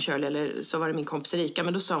häromdagen, Shirley, eller så var det min kompis Erika,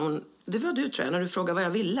 men då sa hon, det var du tror jag, när du frågade vad jag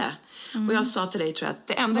ville. Och jag sa till dig, tror jag, att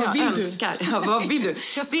det enda jag önskar, vad vill du?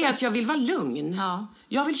 Det är att jag vill vara lugn. Ja.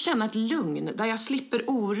 Jag vill känna ett lugn där jag slipper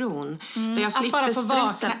oron, där jag slipper stressen. Att bara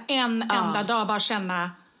få vakna en enda dag, bara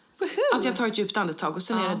känna att jag tar ett djupt andetag och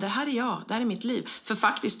sen är det här är jag, det här är mitt liv. För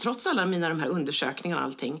faktiskt, trots alla de här undersökningarna och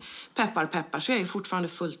allting, peppar, så är jag ju fortfarande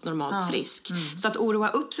fullt normalt frisk. Så att oroa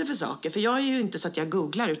upp sig för saker, för jag är ju inte så att jag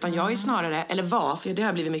googlar, utan jag är snarare, för det har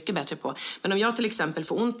jag blivit mycket bättre på. Men om jag till exempel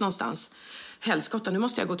får ont någonstans, helskotta, nu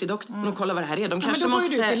måste jag gå till doktorn och kolla vad det här är. De kanske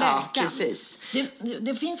måste... Du till precis.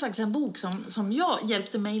 Det finns faktiskt en bok som jag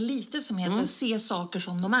hjälpte mig lite, som heter Se saker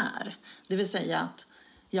som de är. Det vill säga att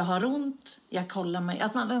jag har ont, jag kollar mig,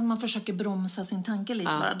 att man försöker bromsa sin tanke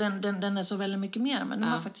lite bara. Den är så väldigt mycket mer, men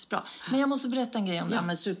den var faktiskt bra. Men jag måste berätta en grej om det här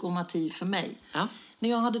med psykomati för mig. När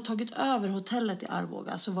jag hade tagit över hotellet i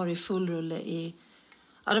Arboga så var det full rulle i...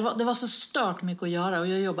 Ja, det var så stört mycket att göra och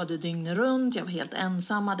jag jobbade dygnet runt. Jag var helt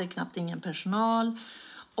ensam, hade knappt ingen personal.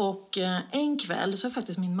 Och en kväll så är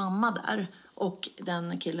faktiskt min mamma där och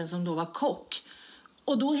den killen som då var kock.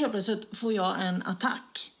 Och då helt plötsligt får jag en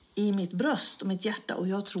attack i mitt bröst och mitt hjärta och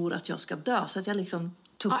jag tror att jag ska dö. Så att jag liksom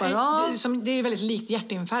tuppar av. Det är väldigt likt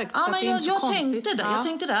hjärtinfarkt. Ja, så men det är inte så jag konstigt. tänkte det. Jag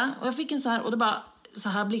tänkte det. Och jag fick en så här, och det bara så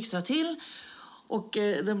här blixtrade till. Och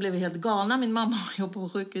de blev helt galna. Min mamma har jobbat på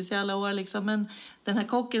sjukhus i alla år liksom. Men den här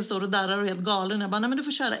kocken står och darrar och är helt galen. Jag bara, nej men du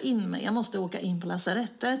får köra in mig. Jag måste åka in på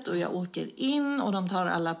lasarettet. Och jag åker in och de tar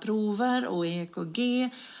alla prover och EKG.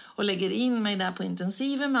 Och lägger in mig där på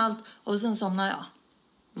intensiven med allt. Och sen somnar jag.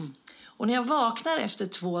 Och när jag vaknar efter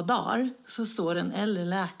 2 dagar så står en äldre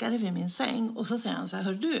läkare vid min säng. Och så säger han så här,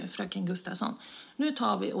 hör du fröken Gustafsson. Nu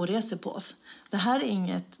tar vi och reser på oss. Det här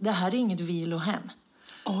är inget vilohem.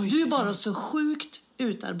 Oj. Du är bara så sjukt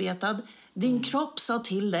utarbetad. Din kropp sa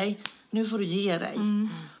till dig, nu får du ge dig.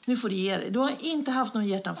 Nu får du ge dig. Du har inte haft någon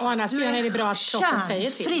hjärtanfall. Och annars är det bra att kroppen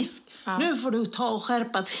säger till. Frisk. Ja. Nu får du ta och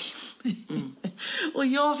skärpa till. Och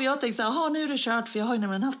jag tänkte så här, nu är det kört, för jag har ju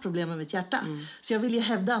nämligen haft problem med mitt hjärta. Så jag vill ju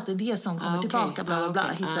hävda att det är det som kommer tillbaka, bla bla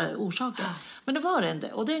bla, hitta orsaker. Men det var det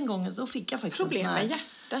inte. Och den gången då fick jag faktiskt problem med hjärtat.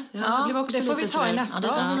 Ja, det får vi ta i nästa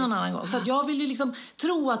någon annan gång. Så att jag vill ju liksom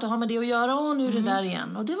tro att det har med det att göra, och nu är det där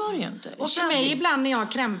igen. Och det var det ju inte. Och för mig ibland när jag har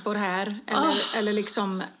krämpor här, eller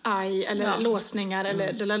liksom aj, eller låsningar,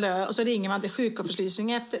 eller och så ringer man till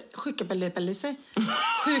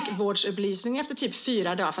sjukvårdsupplysning efter typ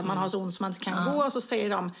 4 dagar för att man har så ont som man inte kan gå, och så säger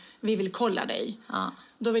de, vi vill kolla dig.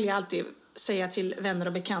 Då vill jag alltid säga till vänner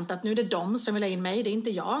och bekanta att nu är det de som vill ha in mig, det är inte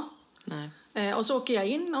jag. Nej. Och så åker jag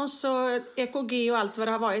in och så EKG och allt vad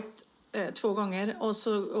det har varit 2 gånger, och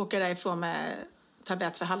så åker jag därifrån med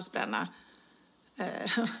tablett för halsbränna.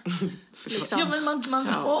 Liksom.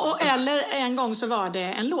 Eller en gång så var det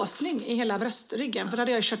en låsning i hela bröstryggen, för då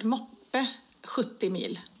hade jag kört moppe 70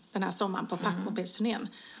 mil den här sommaren på packmopedsturnén.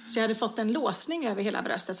 Så jag hade fått en låsning över hela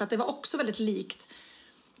bröstet, så att det var också väldigt likt.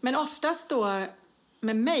 Men oftast då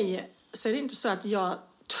med mig så är det inte så att jag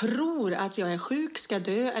tror att jag är sjuk, ska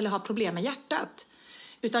dö eller har problem med hjärtat.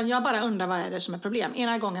 Utan jag bara undrar vad är det som är problem.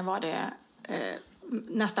 Ena gången var det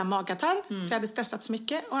nästan magkatarr, för jag hade stressat så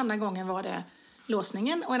mycket. Och andra gången var det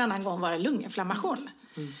låsningen, och en annan gång var det lunginflammation.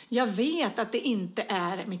 Jag vet att det inte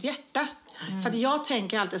är mitt hjärta. För att jag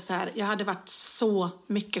tänker alltid så här, jag hade varit så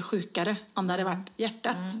mycket sjukare om det hade varit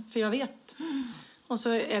hjärtat. För jag vet. Och så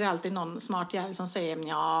är det alltid någon smart jävel som säger,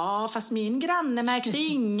 ja, fast min granne märkte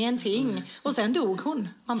ingenting. Och sen dog hon.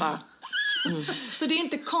 Man bara... Så det är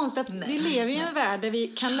inte konstigt att vi lever i en värld där vi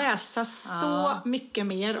kan läsa så mycket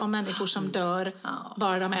mer om människor som dör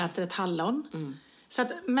bara de äter ett hallon. Så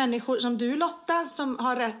att människor som du, Lotta, som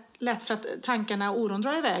har lätt för att tankarna och oron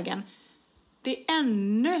drar i vägen, det är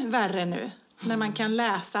ännu värre nu. När man kan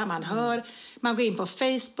läsa, man hör, man går in på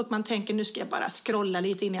Facebook, man tänker nu ska jag bara scrolla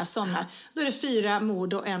lite innan jag somnar. Då är det 4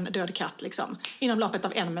 mord och en död katt liksom, inom loppet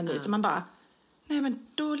av 1 minut. Och man bara, nej men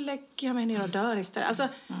då lägger jag mig ner och dör istället. Alltså,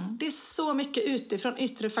 det är så mycket utifrån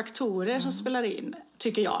yttre faktorer som spelar in,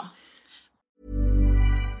 tycker jag.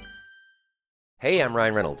 Hey, I'm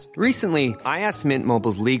Ryan Reynolds. Recently, I asked Mint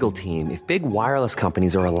Mobile's legal team if big wireless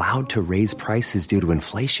companies are allowed to raise prices due to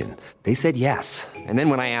inflation. They said yes. And then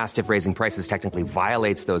when I asked if raising prices technically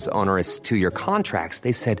violates those onerous 2-year contracts,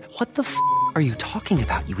 they said, what the f*** are you talking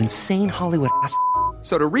about, you insane Hollywood ass?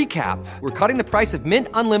 So to recap, we're cutting the price of Mint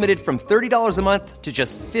Unlimited from $30 a month to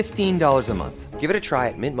just $15 a month. Give it a try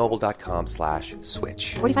at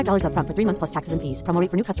mintmobile.com/switch. $45 up front for 3 months plus taxes and fees. Promo rate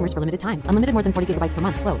for new customers for limited time. Unlimited more than 40 gigabytes per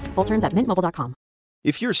month. Slows full terms at mintmobile.com.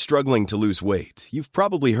 If you're struggling to lose weight, you've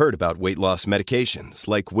probably heard about weight loss medications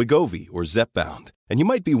like Wegovy or Zepbound, and you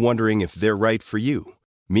might be wondering if they're right for you.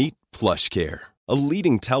 Meet PlushCare, a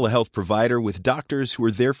leading telehealth provider with doctors who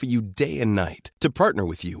are there for you day and night to partner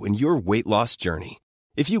with you in your weight loss journey.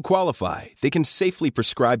 If you qualify, they can safely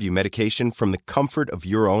prescribe you medication from the comfort of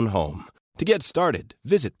your own home. To get started,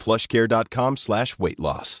 visit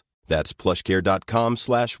plushcare.com/weightloss. That's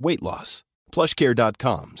plushcare.com/weightloss.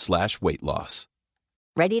 plushcare.com/weightloss.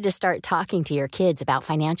 Ready to start talking to your kids about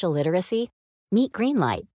financial literacy? Meet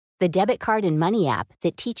Greenlight, the debit card and money app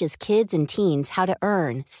that teaches kids and teens how to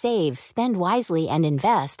earn, save, spend wisely, and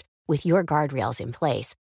invest with your guardrails in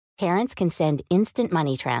place. Parents can send instant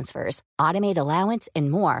money transfers, automate allowance,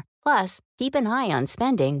 and more. Plus, keep an eye on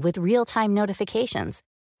spending with real-time notifications.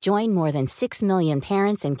 Join more than 6 million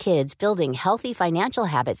parents and kids building healthy financial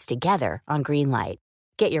habits together on Greenlight.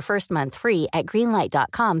 Get your first month free at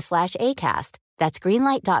greenlight.com/ACAST. That's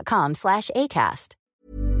greenlight.com/ACAST.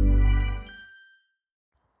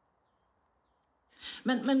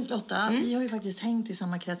 Men Lotta, vi har ju faktiskt hängt i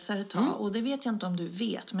samma kretsar ett tag. Och det vet jag inte om du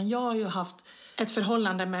vet. Men jag har ju haft ett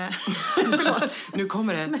förhållande med... Förlåt. Nu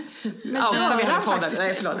kommer det.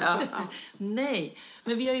 Nej,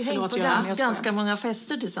 men vi har ju hängt på ganska många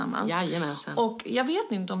fester tillsammans. Jajamensan. Och jag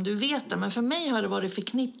vet inte om du vet det, men för mig har det varit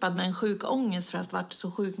förknippad med en sjuk ångest för att det varit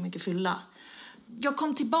så sjukt mycket fylla. Jag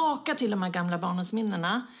kom tillbaka till de här gamla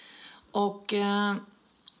barndomsminnena. Och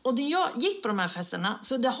när jag gick på de här festerna,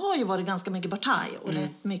 så det har ju varit ganska mycket partaj och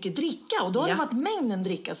rätt mycket dricka. Och då har det varit mängden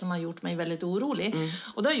dricka som har gjort mig väldigt orolig.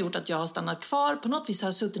 Och det har gjort att jag har stannat kvar. På något vis har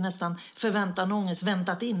jag suttit nästan förväntan ångest,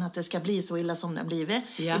 väntat in att det ska bli så illa som det har blivit.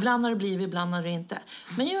 Ibland har det blivit, ibland har det inte.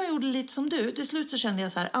 Men jag gjorde lite som du. Till slut så kände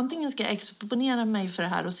jag så här, antingen ska jag exponera mig för det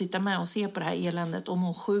här och sitta med och se på det här eländet och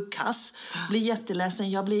må sjukkass. Bli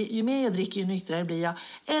jätteledsen. Ju mer jag dricker, ju nyktrare blir jag.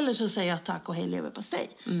 Eller så säger jag tack och hej leverpastej.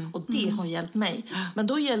 Och det har hjälpt mig. Men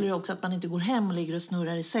då gäller det också att man inte går hem och ligger och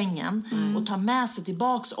snurrar i sängen och tar med sig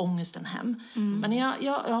tillbaks ångesten hem. Men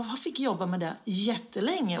jag fick jobba med det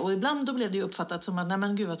jättelänge och ibland då blev det uppfattat som att nej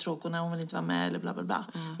men gud vad tråkigt när hon vill inte vara med eller bla bla bla.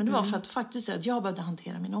 Men det var för att faktiskt att jag behövde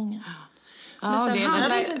hantera min ångest. Men sen handlar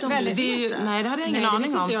det inte om nej, det hade jag ingen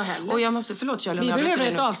aning om. Och jag måste, förlåt Kjell, vi behöver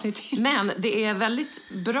ett avsnitt till. Men det är väldigt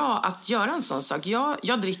bra att göra en sån sak.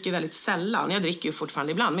 Jag dricker väldigt sällan. Jag dricker ju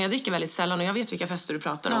fortfarande ibland, men jag dricker väldigt sällan och jag vet vilka fester du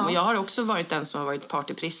pratar om. Och jag har också varit den som har varit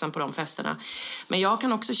partyprissan på de festerna. Men jag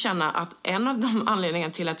kan också känna att en av de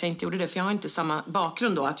anledningarna till att jag inte gjorde det, för jag har inte samma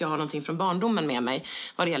bakgrund då, att jag har någonting från barndomen med mig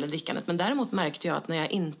vad det gäller drickandet. Men däremot märkte jag att när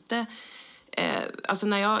jag inte... alltså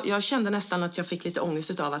när jag kände nästan att jag fick lite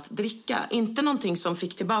ångest av att dricka. Inte någonting som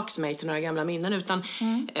fick tillbaks mig till några gamla minnen, utan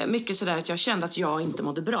mycket sådär att jag kände att jag inte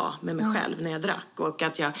mådde bra med mig själv när jag drack. Och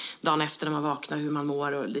att jag dagen efter när man vaknar hur man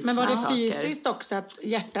mår och lite. Men var det saker. Fysiskt också att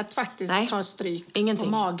hjärtat faktiskt tar stryk? Ingenting.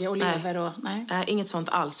 Och mage och lever? Och, inget sånt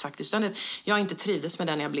alls faktiskt. Jag inte trivdes med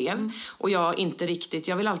den jag blev. Och jag inte riktigt,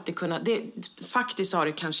 jag vill alltid kunna, faktiskt har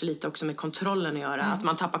det kanske lite också med kontrollen att göra. Att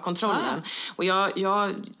man tappar kontrollen. Och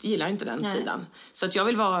jag gillar inte den sidan. Så att jag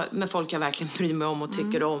vill vara med folk jag verkligen bryr mig om och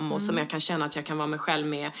tycker om och som jag kan känna att jag kan vara mig själv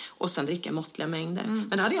med och sen dricka måttliga mängder. Men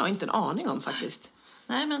det hade jag inte en aning om faktiskt.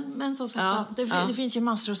 Nej, men så sagt, det finns ju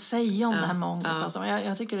massor att säga om det här med ångest. Alltså.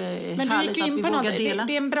 Jag tycker det är men härligt att vi vågar dela.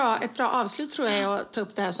 Det är ett bra avslut tror jag att ta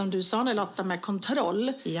upp det här som du sa nu Lotta med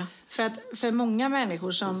kontroll. Ja. För många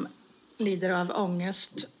människor som lider av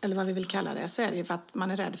ångest, eller vad vi vill kalla det, så är det för att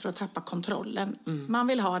man är rädd för att tappa kontrollen. Man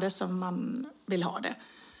vill ha det som man vill ha det.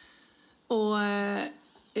 Och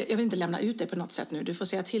jag vill inte lämna ut det på något sätt nu. Du får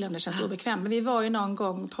säga till om det känns obekvämt. Men vi var ju någon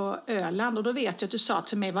gång på Öland och då vet jag att du sa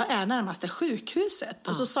till mig, vad är närmaste sjukhuset?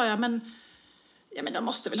 Och så sa jag, men de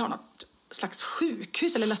måste väl ha något slags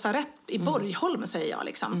sjukhus eller lasarett i Borgholm, säger jag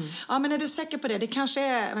liksom. Ja, men är du säker på det? Det kanske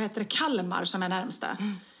är, Kalmar som är närmsta.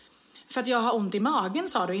 För att jag har ont i magen,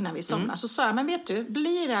 sa du innan vi somnade. Så sa jag, men vet du,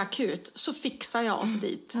 blir det akut så fixar jag oss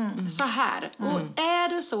dit. Så här. Och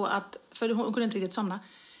är det så att, för hon kunde inte riktigt somna.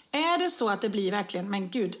 Är det så att det blir verkligen, men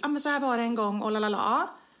gud, men så här var det en gång och lalala,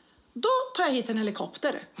 då tar jag hit en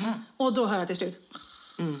helikopter. Och då hör jag till slut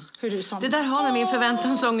hur du somnar. Det där har med min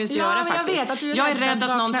förväntansångest att göra faktiskt. Jag vet att du är jag är rädd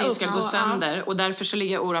att någonting ska gå sönder och därför så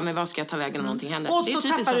ligger jag oroad med vad ska jag ta vägen om någonting händer. Och så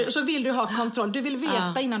tappar du, så vill du ha kontroll. Du vill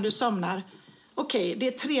veta innan du somnar. Okej, det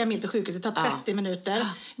är 3 mil till sjukhuset, det tar 30 minuter.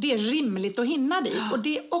 Det är rimligt att hinna dit. Och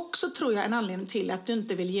det är också, tror jag, en anledning till att du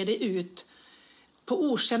inte vill ge dig ut på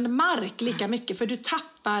okänd mark lika mycket, för du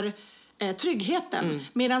tappar tryggheten.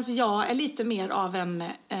 Medan jag är lite mer av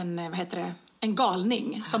en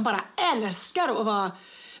galning som bara älskar att vara,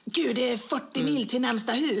 gud, det är 40 mil till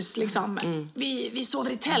närmsta hus liksom. Vi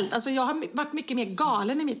sover i tält. Alltså jag har varit mycket mer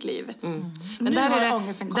galen i mitt liv. Men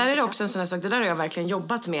där är det också en sån här sak, det där har jag verkligen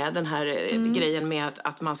jobbat med, den här grejen med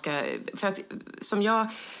att man ska, för att som jag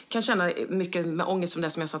kan känna mycket med ångest som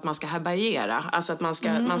det som jag sa, att man ska härbärgera, alltså att man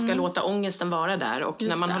ska låta ångesten vara där, och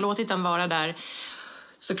när man har låtit den vara där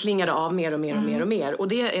så klingar det av mer och mer och mer och mer. Och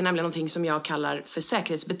det är nämligen någonting som jag kallar för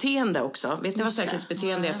säkerhetsbeteende också. Vet ni vad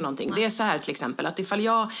säkerhetsbeteende är för någonting? Det är så här till exempel, att ifall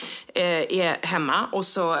jag är hemma och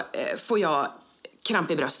så får jag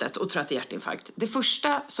kramp i bröstet och tror att det är hjärtinfarkt. Det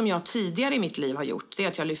första som jag tidigare i mitt liv har gjort, det är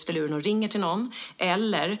att jag lyfter luren och ringer till någon,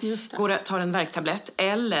 eller tar en värktablett,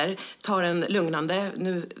 eller tar en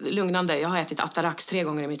lugnande. Jag har ätit Atarax 3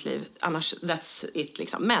 gånger i mitt liv, annars that's it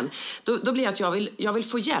liksom. Men då blir det att jag vill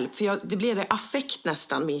få hjälp, för det blir affekt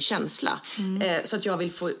nästan, min känsla. Så att jag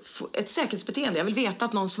vill få ett säkerhetsbeteende. Jag vill veta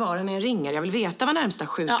att någon svarar när jag ringer. Jag vill veta vad närmsta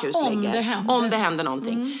sjukhus ligger. Om det händer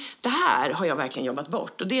någonting. Det här har jag verkligen jobbat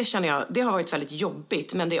bort, och det känner jag, det har varit väldigt jobbigt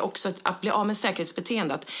jobbigt, men det är också att bli av med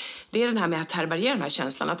säkerhetsbeteende. Det är den här med att härbärgera den här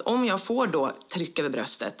känslan. Att om jag får då tryck över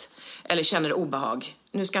bröstet eller känner obehag.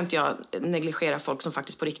 Nu ska inte jag negligera folk som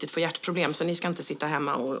faktiskt på riktigt får hjärtproblem. Så ni ska inte sitta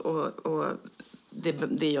hemma och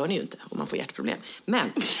det gör ni ju inte om man får hjärtproblem.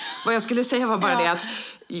 Men vad jag skulle säga var bara det att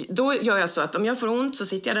då gör jag så att om jag får ont så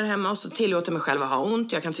sitter jag där hemma och så tillåter mig själv att ha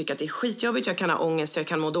ont. Jag kan tycka att det är skitjobbigt, jag kan ha ångest, jag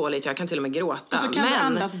kan må dåligt, jag kan till och med gråta. Och så kan du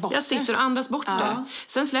andas bort jag sitter och andas bort det.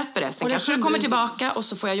 Sen släpper det. Sen kanske det kommer tillbaka och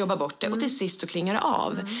så får jag jobba bort det. Och till sist så klingar det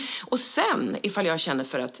av. Och sen, ifall jag känner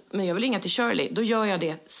för att men jag vill ringa till Shirley, då gör jag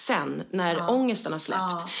det sen när ångesten har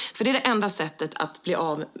släppt. För det är det enda sättet att bli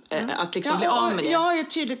av, att liksom bli av med det. Jag har ett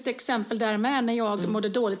tydligt exempel där med när jag mådde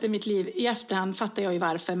dåligt i mitt liv. I efterhand fattar jag ju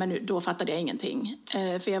varför, men då fattade jag ingenting.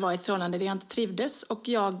 För jag var i ett förhållande där jag inte trivdes. Och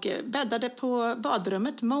jag bäddade på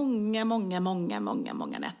badrummet många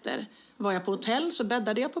nätter. Var jag på hotell så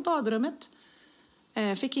bäddade jag på badrummet.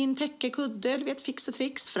 Fick in täcke, kudde, fixa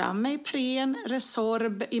tricks. Fram med Ipren,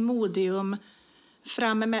 Resorb, Imodium.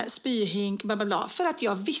 Fram med spyhink, bla bla bla. För att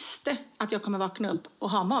jag visste att jag kommer vakna upp och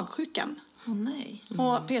ha magsjukan. Nej.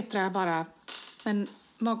 Och Petra bara, men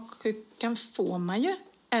magsjukan får man ju.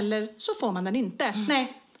 Eller så får man den inte.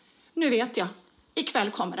 Nej, nu vet jag.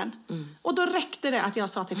 Ikväll kommer den. Och då räckte det att jag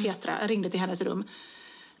sa till Petra, jag ringde till hennes rum.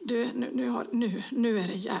 Du, nu är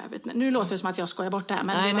det jävligt. Nu låter det som att jag skojar bort det här.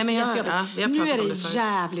 Men nu är det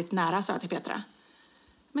jävligt nära, sa jag till Petra.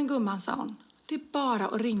 Men gumman, sa hon, det är bara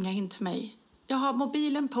att ringa in till mig. Jag har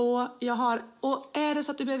mobilen på, och är det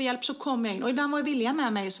så att du behöver hjälp så kommer jag in. Och ibland var William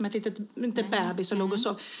med mig som ett litet bebis och låg och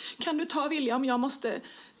sov. Kan du ta William, jag måste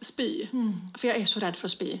spy. För jag är så rädd för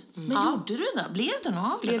att spy. Men gjorde du det? Blev du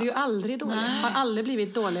något av det? Blev ju aldrig dålig. Jag har aldrig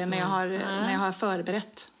blivit dålig när jag har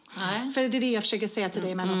förberett. Nej. För det är det jag försöker säga till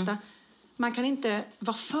dig, Lotta. Man kan inte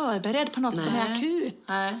vara förberedd på något som är akut.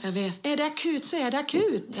 Nej. Jag vet. Är det akut så är det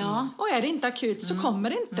akut. Ja. Och är det inte akut så kommer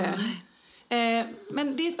det inte.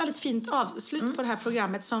 Men det är ett väldigt fint avslut på det här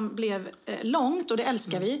programmet som blev långt, och det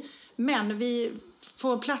älskar vi. Men vi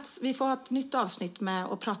får ha ett nytt avsnitt med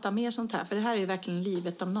och prata mer sånt här. För det här är ju verkligen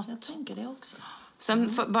livet om något. Jag tänker det också.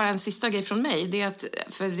 Sen bara en sista grej från mig, det är att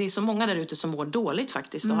för det är så många där ute som mår dåligt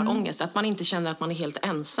faktiskt och har ångest, att man inte känner att man är helt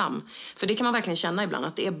ensam. För det kan man verkligen känna ibland,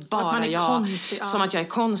 att det är bara jag som att jag är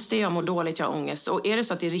konstig, jag mår dåligt, jag har ångest. Och är det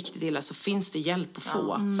så att det är riktigt illa så finns det hjälp att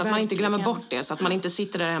få. Så att man inte glömmer bort det, så att man inte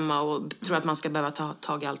sitter där hemma och tror att man ska behöva ta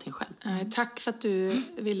tag i allting själv. Tack för att du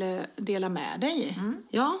ville dela med dig.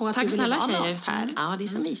 Ja, och att tack du ville snälla vara med tjejer. oss här. Ja, det är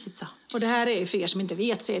så mysigt så. Och det här är, för er som inte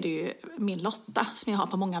vet, så är det ju min Lotta som jag har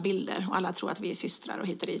på många bilder. Och alla tror att vi är systrar och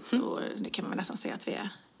hit och dit. Och det kan man väl nästan säga att vi är.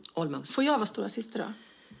 Almost. Får jag vara stora syster då?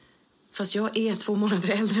 Fast jag är 2 månader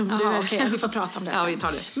äldre än du är. Okej, vi får prata om det. Ja, vi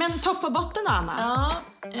tar det. Men topp och botten då, Anna?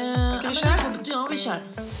 Ja, ska vi köra? Ja, vi kör.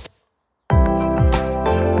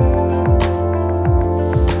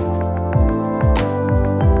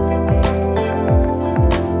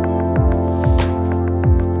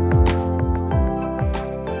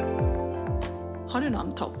 Har du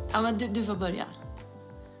någon topp? Ja, men du får börja.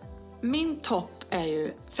 Min topp är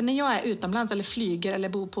ju, för när jag är utomlands eller flyger eller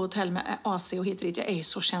bor på hotell med AC och hit och dit, jag är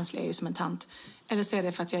så känslig, jag är som en tant. Eller så är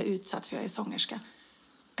det för att jag är utsatt för jag är sångerska.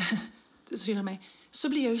 Så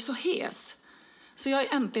blir jag ju så hes. Så jag har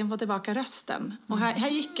äntligen fått tillbaka rösten. Och här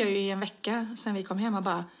gick jag ju i en vecka sen vi kom hem och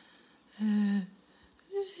bara...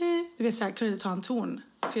 Du vet så här, kunde inte ta en ton.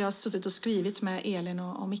 För jag har suttit och skrivit med Elin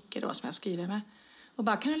och Micke då, som jag skriver med. Och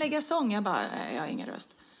bara, kan du lägga sång? Jag bara, nej, jag har ingen röst.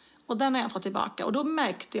 Och den har jag fått tillbaka. Och då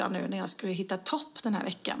märkte jag nu när jag skulle hitta topp den här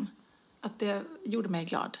veckan att det gjorde mig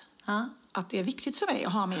glad. Att det är viktigt för mig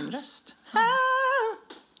att ha min röst.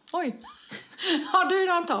 Oj. Har du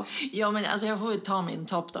någon topp? Ja, men alltså jag får ta min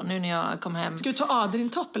topp då, nu när jag kom hem. Ska du ta Adrian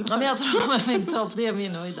topp? Eller ja, men jag tar med min topp, det är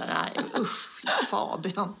min höjdare. Nej, usch,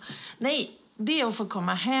 Fabian. Nej, det är att få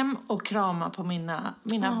komma hem och krama på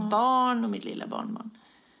mina barn och mitt lilla barnbarn.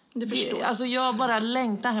 Du förstår. Alltså jag bara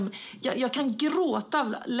längtar hem. Jag kan gråta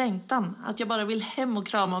av längtan. Att jag bara vill hem och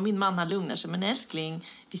krama. Och min man har lugnar sig. Men älskling,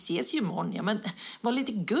 vi ses ju imorgon. Ja, men var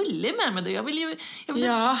lite gullig med mig då. Jag vill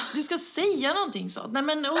du ska säga någonting så. Nej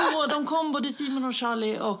men de kom både Simon och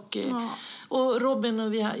Charlie och Robin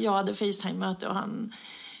och jag hade FaceTime-möte och han...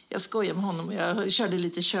 Jag skojar med honom och jag körde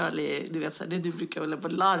lite Shirley, du vet så här, det du brukar hålla på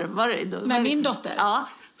larvar. Med min dotter? Ja.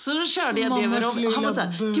 Så då körde jag det med dem. Och han var så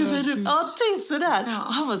här, gud vad är du? Ja, typ sådär. Ja.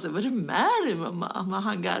 Och han var så här, vad är det med dig mamma?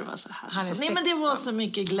 Han garvade så här. Nej, men det var så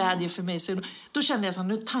mycket glädje för mig. Så då kände jag så här,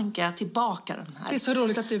 nu tankar jag tillbaka den här. Det är så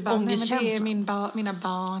roligt att du bara, nej men det är mina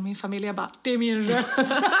barn, min familj. Jag bara, det är min röst.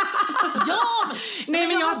 Nej,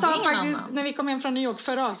 men jag sa faktiskt, när vi kom hem från New York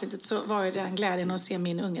förra avsnittet så var det en glädjen att se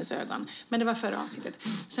min unges ögon. Men det var förra avsnittet.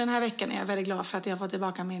 Så den här veckan är jag väldigt glad för att jag har fått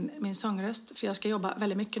tillbaka min sångröst. För jag ska jobba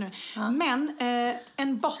väldigt mycket nu. Ja. Men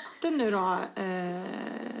en botten nu då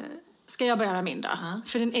ska jag börja med min då. Ja.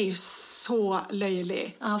 För den är ju så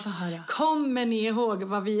löjlig. Ja, för höra. Kommer ni ihåg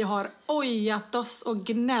vad vi har ojat oss och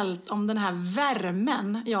gnällt om den här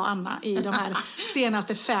värmen, jag och Anna, i de här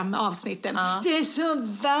senaste 5 avsnitten? Ja. Det är så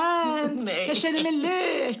varmt, jag känner mig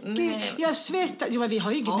lökig, jag svettar. Jo, men vi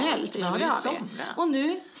har ju gnällt. Ja, det har vi. Och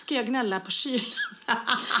nu ska jag gnälla på kylan.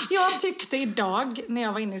 Jag tyckte idag när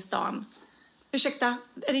jag var inne i stan, ursäkta,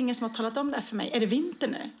 är det ingen som har talat om det här för mig? Är det vinter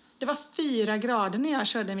nu? Det var 4 grader när jag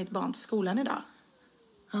körde mitt barn till skolan idag.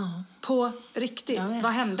 På riktigt.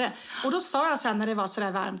 Vad hände? Och då sa jag sen när det var så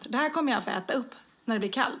där varmt, det här kommer jag få äta upp när det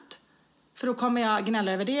blir kallt. För då kommer jag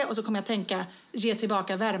gnälla över det och så kommer jag tänka, ge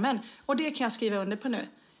tillbaka värmen. Och det kan jag skriva under på nu.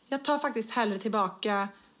 Jag tar faktiskt hellre tillbaka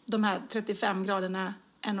de här 35 graderna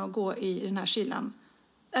än att gå i den här kylan.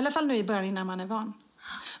 I alla fall nu i början innan man är van.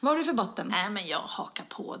 Vad har du för botten? Nej, men jag hakar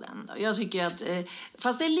på den då. Jag tycker att,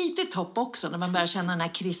 fast det är lite topp också när man börjar känna den här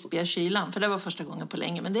krispiga kylan. För det var första gången på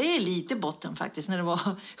länge. Men det är lite botten faktiskt när det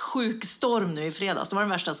var sjuk storm nu i fredags. Det var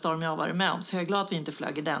den värsta storm jag har varit med om. Så jag är glad att vi inte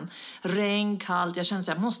flög i den. Regn, kallt. Jag känner att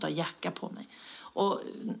jag måste ha jacka på mig. Och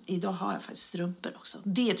idag har jag faktiskt strumpor också.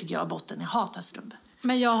 Det tycker jag är botten. Jag hatar strumpor.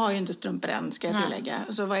 Men jag har ju inte strumpor än, ska jag tillägga.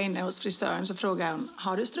 Och så var jag inne hos frisören så frågade hon,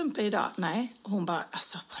 har du strumpor idag? Nej. Och hon bara,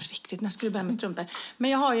 alltså på riktigt, när skulle du börja med strumpor?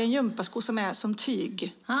 Men jag har ju en gympasko som är som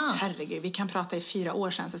tyg. Herregud, vi kan prata i 4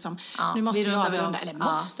 år känns det som. Nu måste vi avrunda, eller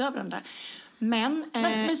måste avrunda. Men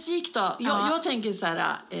musik då? Jag tänker så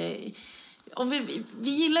här... om vi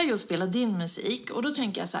gillar ju att spela din musik. Och då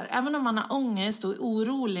tänker jag så här, även om man har ångest och är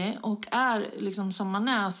orolig och är liksom som man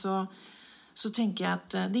är så tänker jag att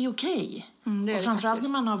det är okej. Och framförallt när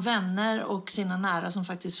man har vänner och sina nära som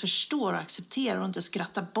faktiskt förstår och accepterar och inte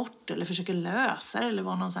skrattar bort eller försöker lösa det eller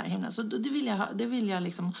vara någon så här himla. Så det vill jag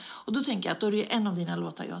liksom. Och då tänker jag att då är det en av dina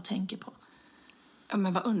låtar jag tänker på. Ja,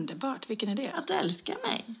 men vad underbart. Vilken är det? Att älska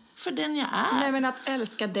mig. För den jag är. Nej, men att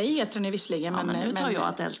älska dig heter den visserligen. Ja, men nu tar jag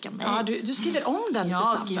att älska mig. Ja, du skriver om den.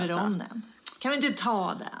 Jag skriver om den. Kan vi inte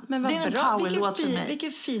ta den? Men vad det är en bra. powerlåt för mig.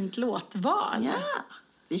 Vilket fint låtval. Ja.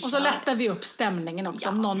 Och så lättar vi upp stämningen också.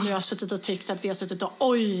 Om någon nu har suttit och tyckt att vi har suttit och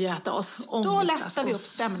ojat oss. Då lättar vi upp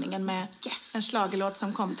stämningen med en schlagerlåt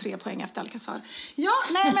som kom 3 poäng efter Alcazar. Ja,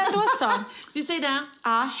 nej men då så. Vi säger det.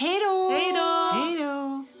 Ja, hej då. Hej då. Hej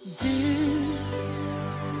då. Du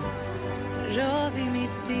rör vid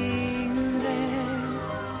mitt inre.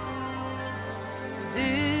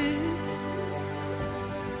 Du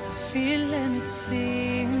fyller mitt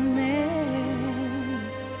sinne.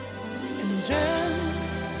 En dröm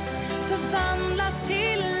förvandlas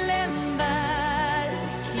till en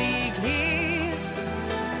verklighet.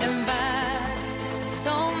 En värld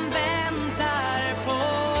som väntar på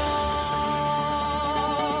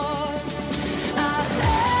oss. Att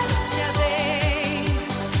älska dig,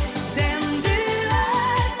 den du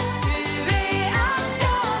är. Du är allt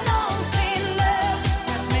jag någonsin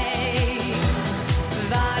önskat mig.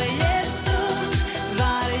 Varje stund,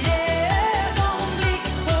 varje ögonblick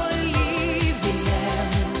för liv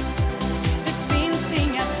igen. Det finns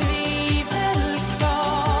inga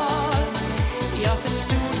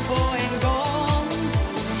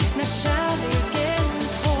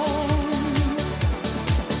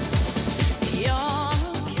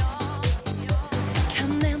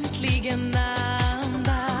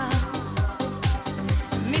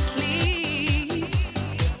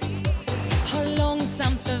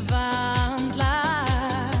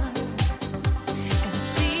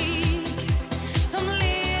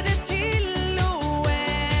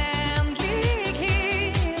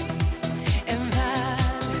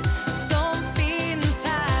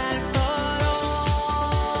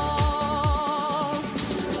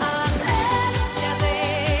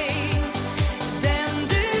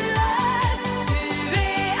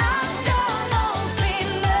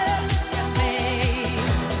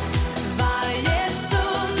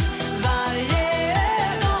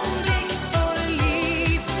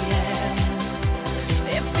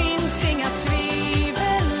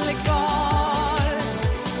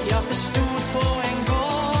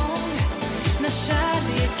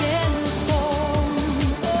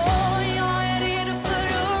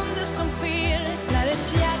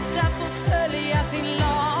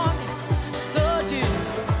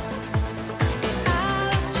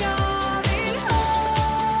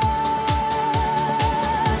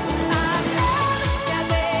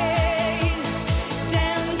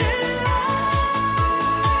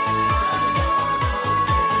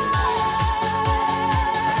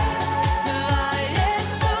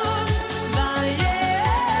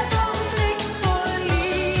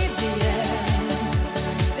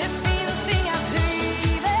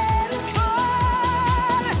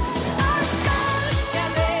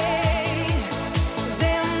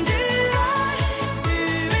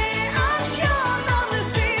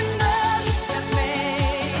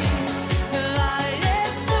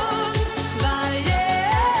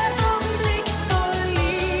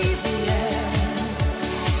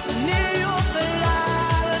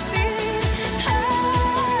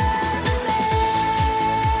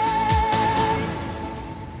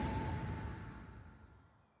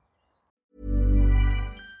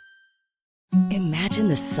Imagine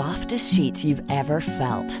the softest sheets you've ever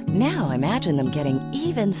felt. Now imagine them getting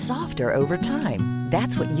even softer over time.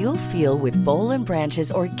 That's what you'll feel with Boll &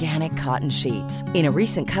 Branch's organic cotton sheets. In a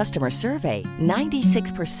recent customer survey,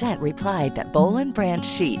 96% replied that Boll & Branch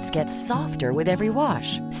sheets get softer with every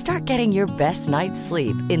wash. Start getting your best night's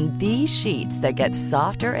sleep in these sheets that get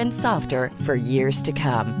softer and softer for years to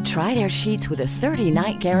come. Try their sheets with a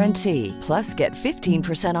 30-night guarantee. Plus, get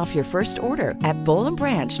 15% off your first order at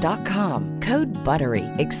bollandbranch.com. Code BUTTERY.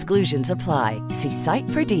 Exclusions apply. See site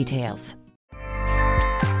for details.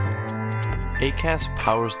 Acast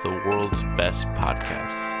powers the world's best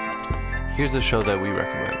podcasts. Here's a show that we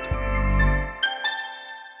recommend.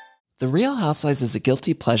 The Real Housewives is a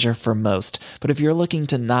guilty pleasure for most, but if you're looking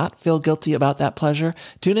to not feel guilty about that pleasure,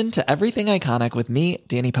 tune in to Everything Iconic with me,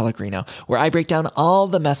 Danny Pellegrino, where I break down all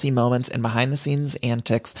the messy moments and behind-the-scenes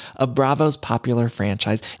antics of Bravo's popular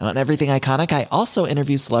franchise. And on Everything Iconic, I also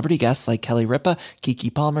interview celebrity guests like Kelly Ripa,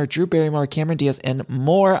 Keke Palmer, Drew Barrymore, Cameron Diaz, and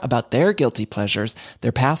more about their guilty pleasures,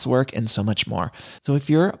 their past work, and so much more. So if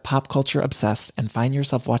you're pop culture obsessed and find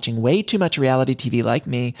yourself watching way too much reality TV like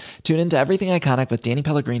me, tune into Everything Iconic with Danny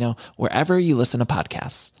Pellegrino, wherever you listen to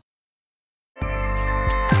podcasts.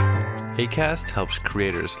 Acast helps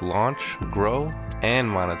creators launch, grow, and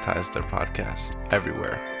monetize their podcasts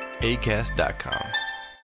everywhere. Acast.com.